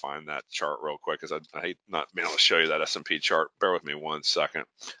I can find that chart real quick, because I hate not being able to show you that S&P chart. Bear with me 1 second.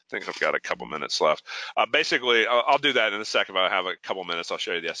 I think I've got a couple minutes left. Basically, I'll do that in a second. If I have a couple minutes, I'll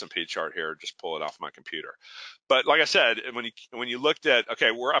show you the S&P chart here. Just pull it off my computer. But like I said, when you looked at,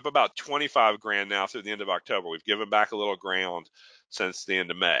 okay, we're up about 25 grand now through the end of October. We've given back a little ground since the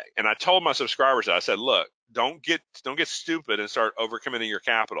end of May. And I told my subscribers that. I said, look, don't get stupid and start overcommitting your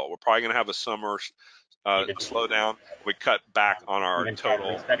capital. We're probably going to have a summer slow down. We cut back on our even total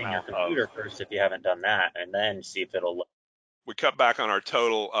start resetting your computer first if you haven't done that, and then see if it'll. We cut back on our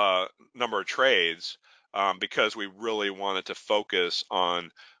total number of trades because we really wanted to focus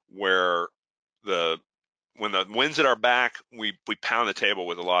on where when the wind's at our back, we pound the table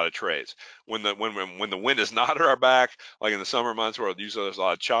with a lot of trades. When the wind is not at our back, like in the summer months where usually there's a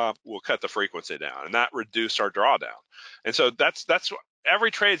lot of chop, we'll cut the frequency down, and that reduced our drawdown. And so that's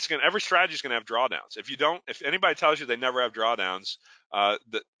every strategy is gonna have drawdowns. If anybody tells you they never have drawdowns,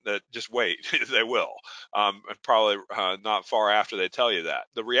 that just wait, they will. Probably not far after they tell you that.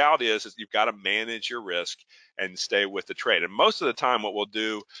 The reality is you've got to manage your risk and stay with the trade. And most of the time, what we'll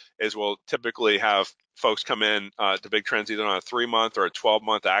do is we'll typically have folks come in to Big Trends either on a 3-month or a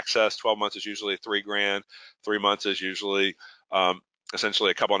 12-month access. 12 months is usually $3 grand. 3 months is usually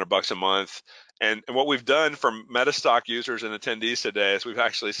essentially a couple $100 a month. And what we've done for MetaStock users and attendees today is we've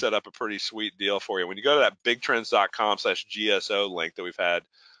actually set up a pretty sweet deal for you. When you go to that bigtrends.com/GSO link that we've had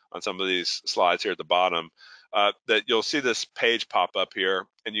on some of these slides here at the bottom, that you'll see this page pop up here,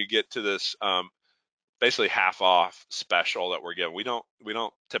 and you get to this basically half off special that we're giving. We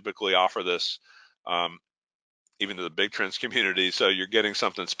don't typically offer this even to the Big Trends community, so you're getting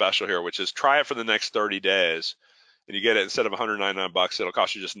something special here, which is try it for the next 30 days. And you get it instead of $199, it'll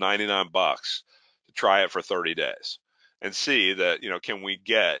cost you just $99 to try it for 30 days and see that, can we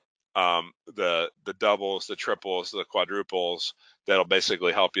get the doubles, the triples, the quadruples that'll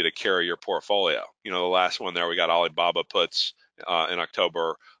basically help you to carry your portfolio. The last one there, we got Alibaba puts in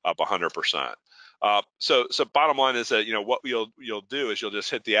October up 100%. So bottom line is that, what you'll do is you'll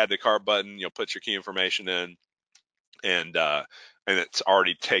just hit the add to cart button, you'll put your key information in, and it's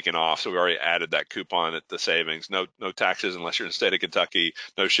already taken off. So we already added that coupon at the savings. No taxes unless you're in the state of Kentucky.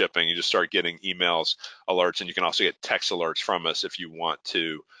 No shipping. You just start getting emails, alerts, and you can also get text alerts from us if you want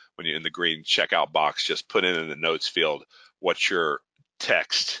to. When you're in the green checkout box, just put in the notes field what your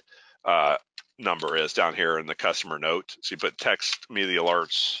text number is down here in the customer note. So you put text me the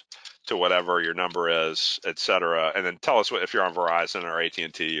alerts to whatever your number is, etc., and then tell us if you're on Verizon or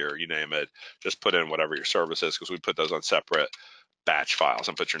AT&T or you name it. Just put in whatever your service is, because we put those on separate batch files,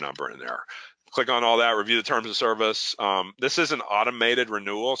 and put your number in there. Click on all that, review the terms of service. This is an automated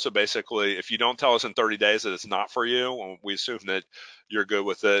renewal, so basically if you don't tell us in 30 days that it's not for you, we assume that you're good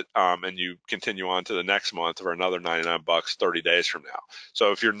with it, and you continue on to the next month for another $99 30 days from now.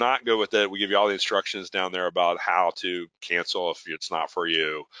 So if you're not good with it, we give you all the instructions down there about how to cancel if it's not for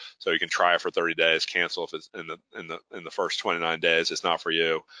you. So you can try it for 30 days, cancel if it's in the first 29 days it's not for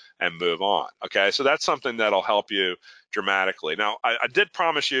you, and move on. Okay, so that's something that'll help you dramatically. Now, I did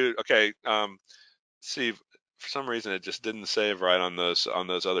promise you, okay, see, for some reason it just didn't save right on those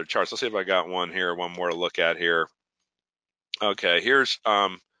other charts. Let's see if I got one more to look at here. Okay, here's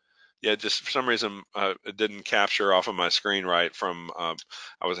yeah, just for some reason it didn't capture off of my screen right from I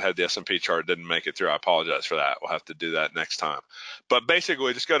had the S&P chart, didn't make it through. I apologize for that. We'll have to do that next time. But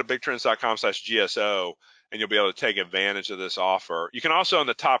basically, just go to bigtrends.com/GSO and you'll be able to take advantage of this offer. You can also, on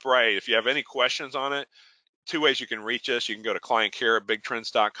the top right, if you have any questions on it, two ways you can reach us. You can go to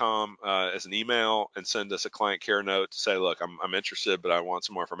clientcare@bigtrends.com as an email and send us a client care note to say, look, I'm interested, but I want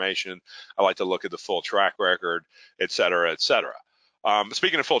some more information. I like to look at the full track record, et cetera, et cetera.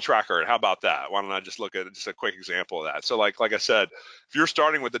 Speaking of full track record, how about that? Why don't I just look at just a quick example of that? So like I said, if you're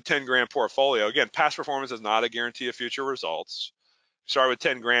starting with a 10 grand portfolio, again, past performance is not a guarantee of future results. Start with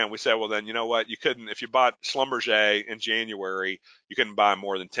 10 grand. We said, well, then you know what? You couldn't, if you bought Schlumberger in January, you couldn't buy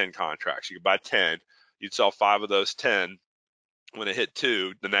more than 10 contracts. You could buy 10. You'd sell 5 of those 10 when it hit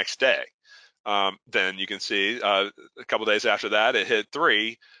 2 the next day. Then you can see a couple days after that, it hit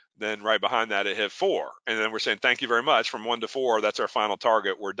 3. Then right behind that, it hit 4. And then we're saying, thank you very much. From 1 to 4, that's our final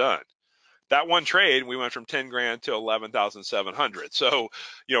target. We're done. That one trade, we went from 10 grand to 11,700. So,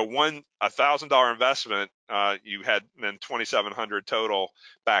 you know, $1,000 investment, you had then 2,700 total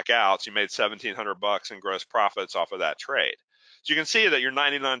back outs. You made 1,700 bucks in gross profits off of that trade. So you can see that your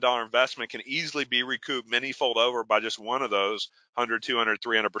 $99 investment can easily be recouped many-fold over by just one of those 100, 200,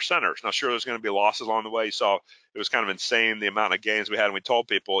 300 percenters. Now, sure, there's going to be losses along the way. You saw it was kind of insane the amount of gains we had, and we told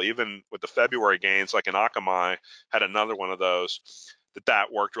people even with the February gains, like in Akamai, had another one of those.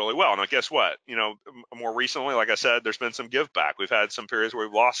 That worked really well. Now, guess what? You know, more recently, like I said, there's been some give back. We've had some periods where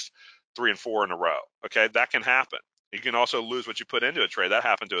we've lost 3 and 4 in a row. Okay, that can happen. You can also lose what you put into a trade. That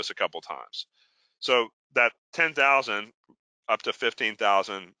happened to us a couple times. So that 10,000 up to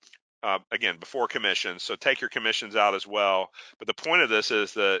 15,000, again, before commissions. So take your commissions out as well. But the point of this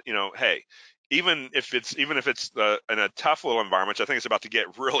is that, you know, hey, even if it's in a tough little environment, which I think it's about to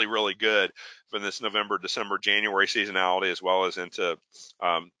get really, really good from this November, December, January seasonality, as well as into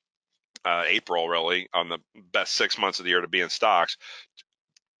April, really, on the best 6 months of the year to be in stocks.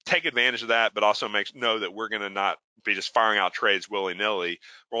 Take advantage of that, but also know that we're going to not be just firing out trades willy-nilly.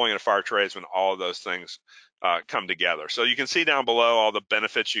 We're only going to fire trades when all of those things come together. So you can see down below all the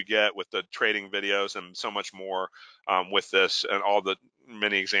benefits you get with the trading videos and so much more with this, and all the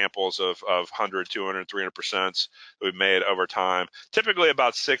many examples of 100, 200, 300% that we've made over time. Typically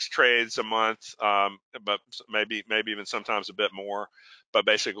about 6 trades a month, but maybe even sometimes a bit more. But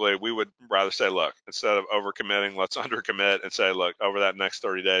basically, we would rather say, look, instead of overcommitting, let's undercommit and say, look, over that next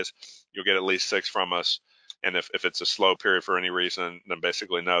 30 days, you'll get at least 6 from us. And if it's a slow period for any reason, then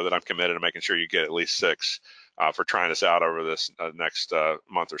basically know that I'm committed to making sure you get at least 6 for trying this out over this next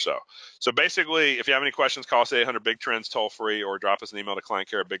month or so. So basically, if you have any questions, call us 800-BIG-TRENDS toll free, or drop us an email to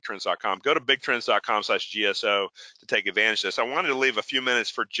clientcare@bigtrends.com. Go to bigtrends.com/GSO to take advantage of this. I wanted to leave a few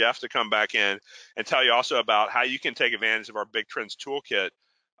minutes for Jeff to come back in and tell you also about how you can take advantage of our Big Trends toolkit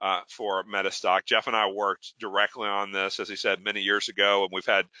for MetaStock. Jeff and I worked directly on this, as he said, many years ago, and we've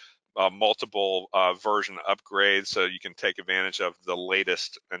had multiple version upgrades, so you can take advantage of the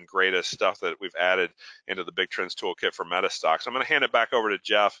latest and greatest stuff that we've added into the Big Trends toolkit for MetaStock. So I'm going to hand it back over to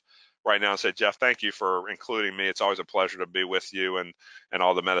Jeff right now and say, Jeff, thank you for including me. It's always a pleasure to be with you and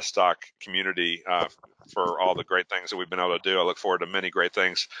all the MetaStock community for all the great things that we've been able to do. I look forward to many great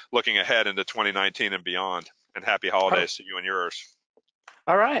things looking ahead into 2019 and beyond. And happy holidays to you and yours.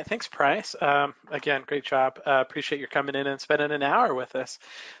 All right, thanks, Price. Again, great job. Appreciate your coming in and spending an hour with us.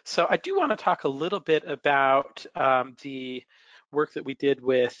 So I do want to talk a little bit about the work that we did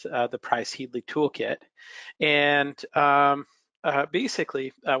with the Price Headley toolkit. And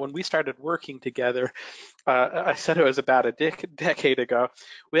basically, when we started working together, I said it was about a decade ago.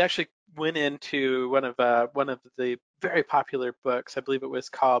 We actually went into one of the very popular books. I believe it was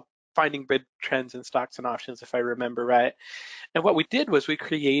called Finding Big Trends in Stocks and Options, if I remember right. And what we did was we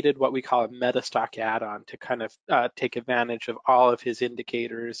created what we call a MetaStock add-on to kind of take advantage of all of his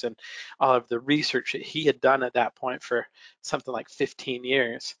indicators and all of the research that he had done at that point for something like 15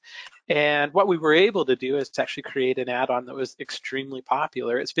 years. And what we were able to do is to actually create an add-on that was extremely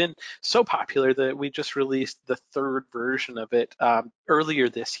popular. It's been so popular that we just released the 3rd version of it earlier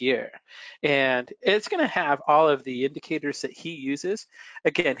this year. And it's going to have all of the indicators that he uses.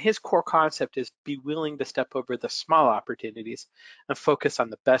 Again, his core concept is be willing to step over the small opportunities and focus on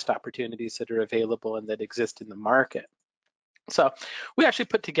the best opportunities that are available and that exist in the market. So we actually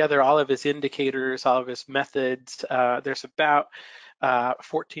put together all of his indicators, all of his methods. There's about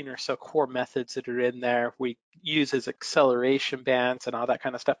 14 or so core methods that are in there. We use his acceleration bands and all that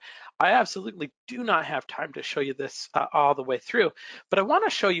kind of stuff. I absolutely do not have time to show you this all the way through, but I want to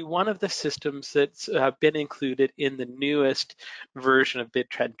show you one of the systems that's been included in the newest version of Big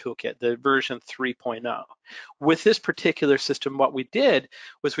Trend Toolkit, the version 3.0. With this particular system, what we did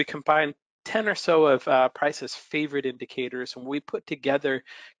was we combined 10 or so of Price's favorite indicators, and we put together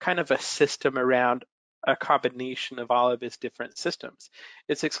kind of a system around a combination of all of his different systems.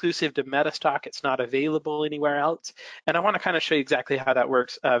 It's exclusive to MetaStock. It's not available anywhere else. And I want to kind of show you exactly how that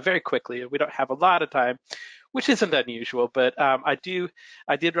works very quickly. We don't have a lot of time. which isn't unusual, but I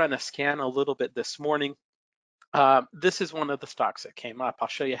did run a scan a little bit this morning. This is one of the stocks that came up. I'll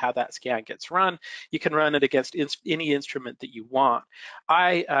show you how that scan gets run. You can run it against any instrument that you want.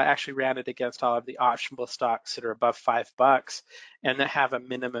 I actually ran it against all of the optionable stocks that are above $5 and that have a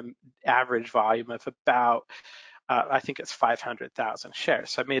minimum average volume of about, I think it's 500,000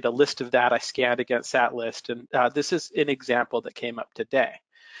 shares. So I made a list of that. I scanned against that list, and this is an example that came up today.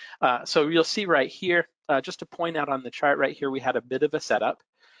 So you'll see right here, just to point out on the chart right here, we had a bit of a setup.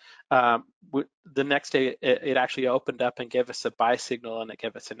 The next day, it actually opened up and gave us a buy signal, and it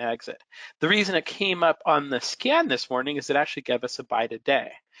gave us an exit. The reason it came up on the scan this morning is it actually gave us a buy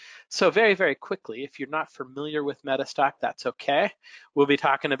today. So very, very quickly, if you're not familiar with MetaStock, that's okay. We'll be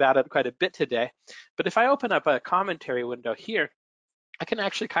talking about it quite a bit today. But if I open up a commentary window here, I can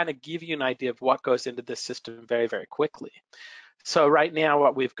actually kind of give you an idea of what goes into this system very, very quickly. So right now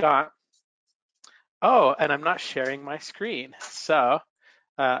what we've got, oh, and I'm not sharing my screen. So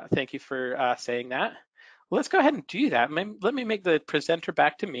thank you for saying that. Let's go ahead and do that. Let me make the presenter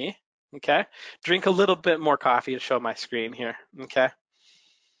back to me, okay? Drink a little bit more coffee to show my screen here, okay?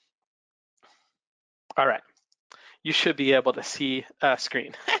 All right. You should be able to see a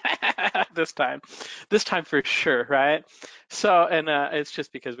screen this time for sure, right? So, and it's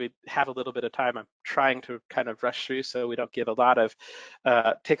just because we have a little bit of time. I'm trying to kind of rush through so we don't give a lot of,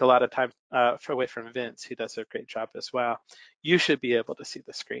 take a lot of time away from Vince, who does a great job as well. You should be able to see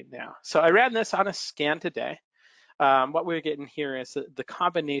the screen now. So I ran this on a scan today. What we're getting here is the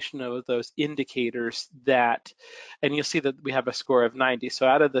combination of those indicators that, and you'll see that we have a score of 90. So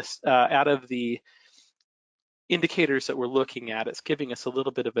out of the indicators that we're looking at, it's giving us a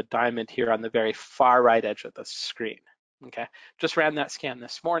little bit of a diamond here on the very far right edge of the screen. Okay, just ran that scan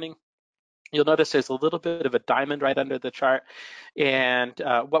this morning. You'll notice there's a little bit of a diamond right under the chart. And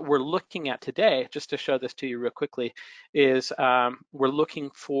what we're looking at today, just to show this to you real quickly, is we're looking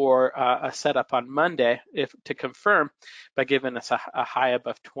for a setup on Monday to confirm by giving us a high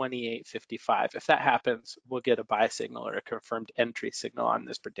above 28.55. If that happens, we'll get a buy signal or a confirmed entry signal on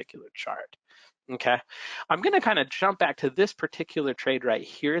this particular chart. Okay, I'm going to kind of jump back to this particular trade right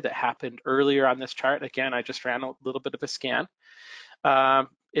here that happened earlier on this chart. Again, I just ran a little bit of a scan.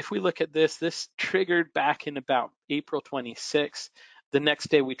 If we look at this triggered back in about April 26th. The next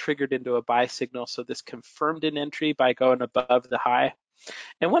day we triggered into a buy signal, so this confirmed an entry by going above the high.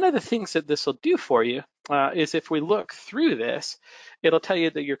 And one of the things that this will do for you is if we look through this, it'll tell you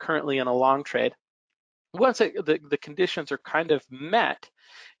that you're currently in a long trade. Once the conditions are kind of met,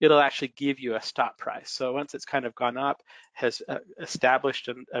 it'll actually give you a stop price. So once it's kind of gone up, has established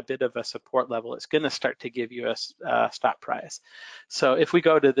a bit of a support level, it's going to start to give you a stop price. So if we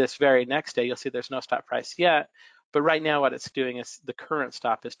go to this very next day, you'll see there's no stop price yet. But right now what it's doing is the current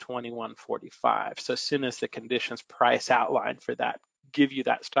stop is 21.45. So as soon as the conditions price outline for that give you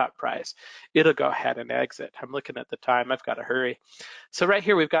that stop price, it'll go ahead and exit. I'm looking at the time, I've got to hurry. So right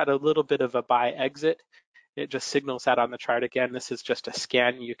here, we've got a little bit of a buy exit. It just signals that on the chart. Again, this is just a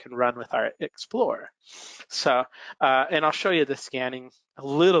scan you can run with our Explorer. So, and I'll show you the scanning a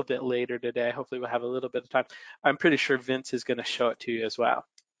little bit later today. Hopefully we'll have a little bit of time. I'm pretty sure Vince is going to show it to you as well.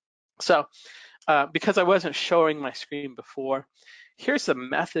 So, because I wasn't showing my screen before, here's the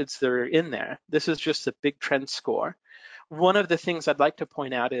methods that are in there. This is just a big trend score. One of the things I'd like to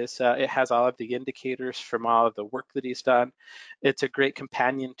point out is it has all of the indicators from all of the work that he's done. It's a great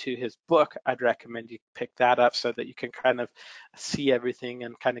companion to his book. I'd recommend you pick that up so that you can kind of see everything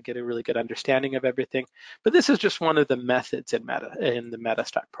and kind of get a really good understanding of everything. But this is just one of the methods in the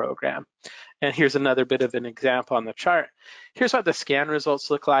MetaStock program. And here's another bit of an example on the chart. Here's what the scan results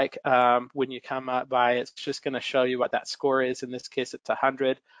look like when you come up by. It's just going to show you what that score is. In this case, it's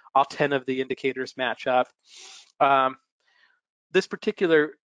 100. All 10 of the indicators match up. This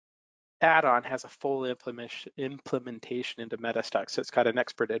particular add-on has a full implementation into MetaStock. So it's got an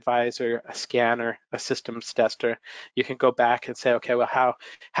expert advisor, a scanner, a systems tester. You can go back and say, okay, well, how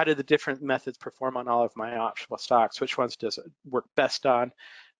do the different methods perform on all of my optional stocks? Which ones does it work best on?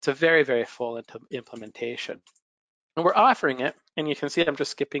 It's a very, very full implementation. And we're offering it, and you can see I'm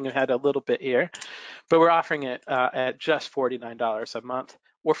just skipping ahead a little bit here, but we're offering it at just $49 a month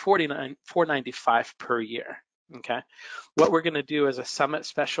or $4.95 per year. Okay, what we're going to do as a summit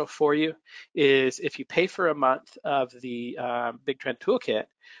special for you is if you pay for a month of the Big Trend Toolkit,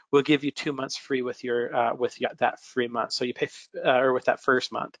 we'll give you 2 months free with that free month. So you pay or with that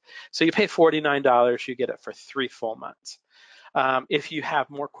first month. So you pay $49, you get it for 3 full months. If you have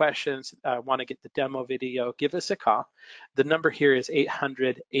more questions, want to get the demo video, give us a call. The number here is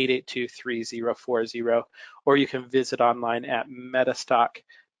 800-882-3040, or you can visit online at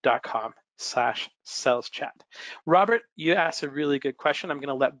metastock.com. MetaStock.com/saleschat. Robert, you asked a really good question. I'm going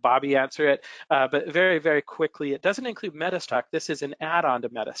to let Bobby answer it, but very, very quickly, it doesn't include MetaStock. This is an add-on to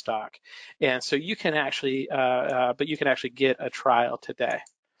MetaStock, and so you can actually, get a trial today.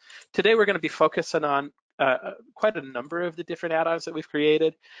 Today, we're going to be focusing on quite a number of the different add-ons that we've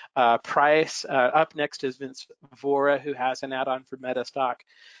created. Price, up next is Vince Vora, who has an add-on for MetaStock.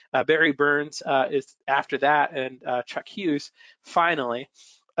 Barry Burns is after that, and Chuck Hughes finally.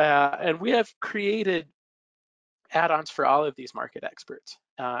 And we have created add-ons for all of these market experts.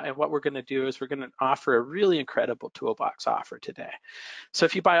 And what we're going to do is we're going to offer a really incredible toolbox offer today. So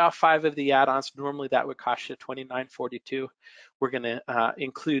if you buy all 5 of the add-ons, normally that would cost you $29.42. We're going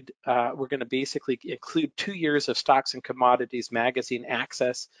to basically include 2 years of Stocks and Commodities magazine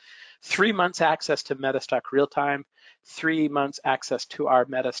access, 3 months access to MetaStock Real-Time, 3 months access to our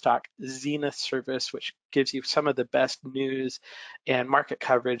MetaStock Zenith service, which gives you some of the best news and market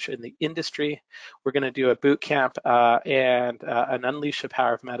coverage in the industry. We're going to do a boot camp and an Unleash the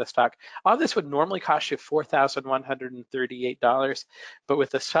Power of MetaStock. All this would normally cost you $4,138, but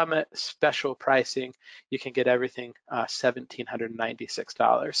with the Summit special pricing, you can get everything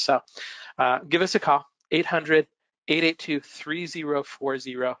 $1,796. So give us a call,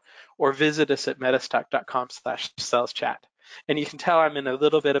 800-882-3040, or visit us at metastock.com/saleschat. And you can tell I'm in a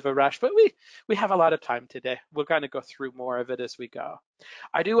little bit of a rush, but we have a lot of time today. We're going to go through more of it as we go.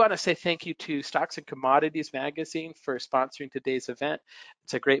 I do want to say thank you to Stocks and Commodities magazine for sponsoring today's event.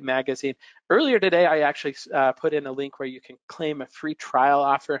 It's a great magazine. Earlier today, I actually put in a link where you can claim a free trial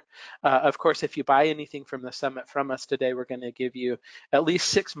offer. Of course, if you buy anything from the summit from us today, we're going to give you at least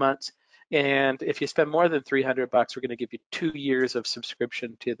 6 months. And if you spend more than $300, we're going to give you 2 years of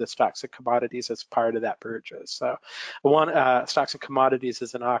subscription to the Stocks and Commodities as part of that purchase. So Stocks and Commodities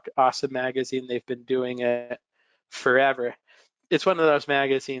is an awesome magazine. They've been doing it forever. It's one of those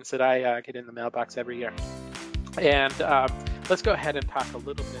magazines that I get in the mailbox every year. And let's go ahead and talk a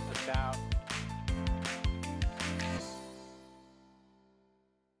little bit about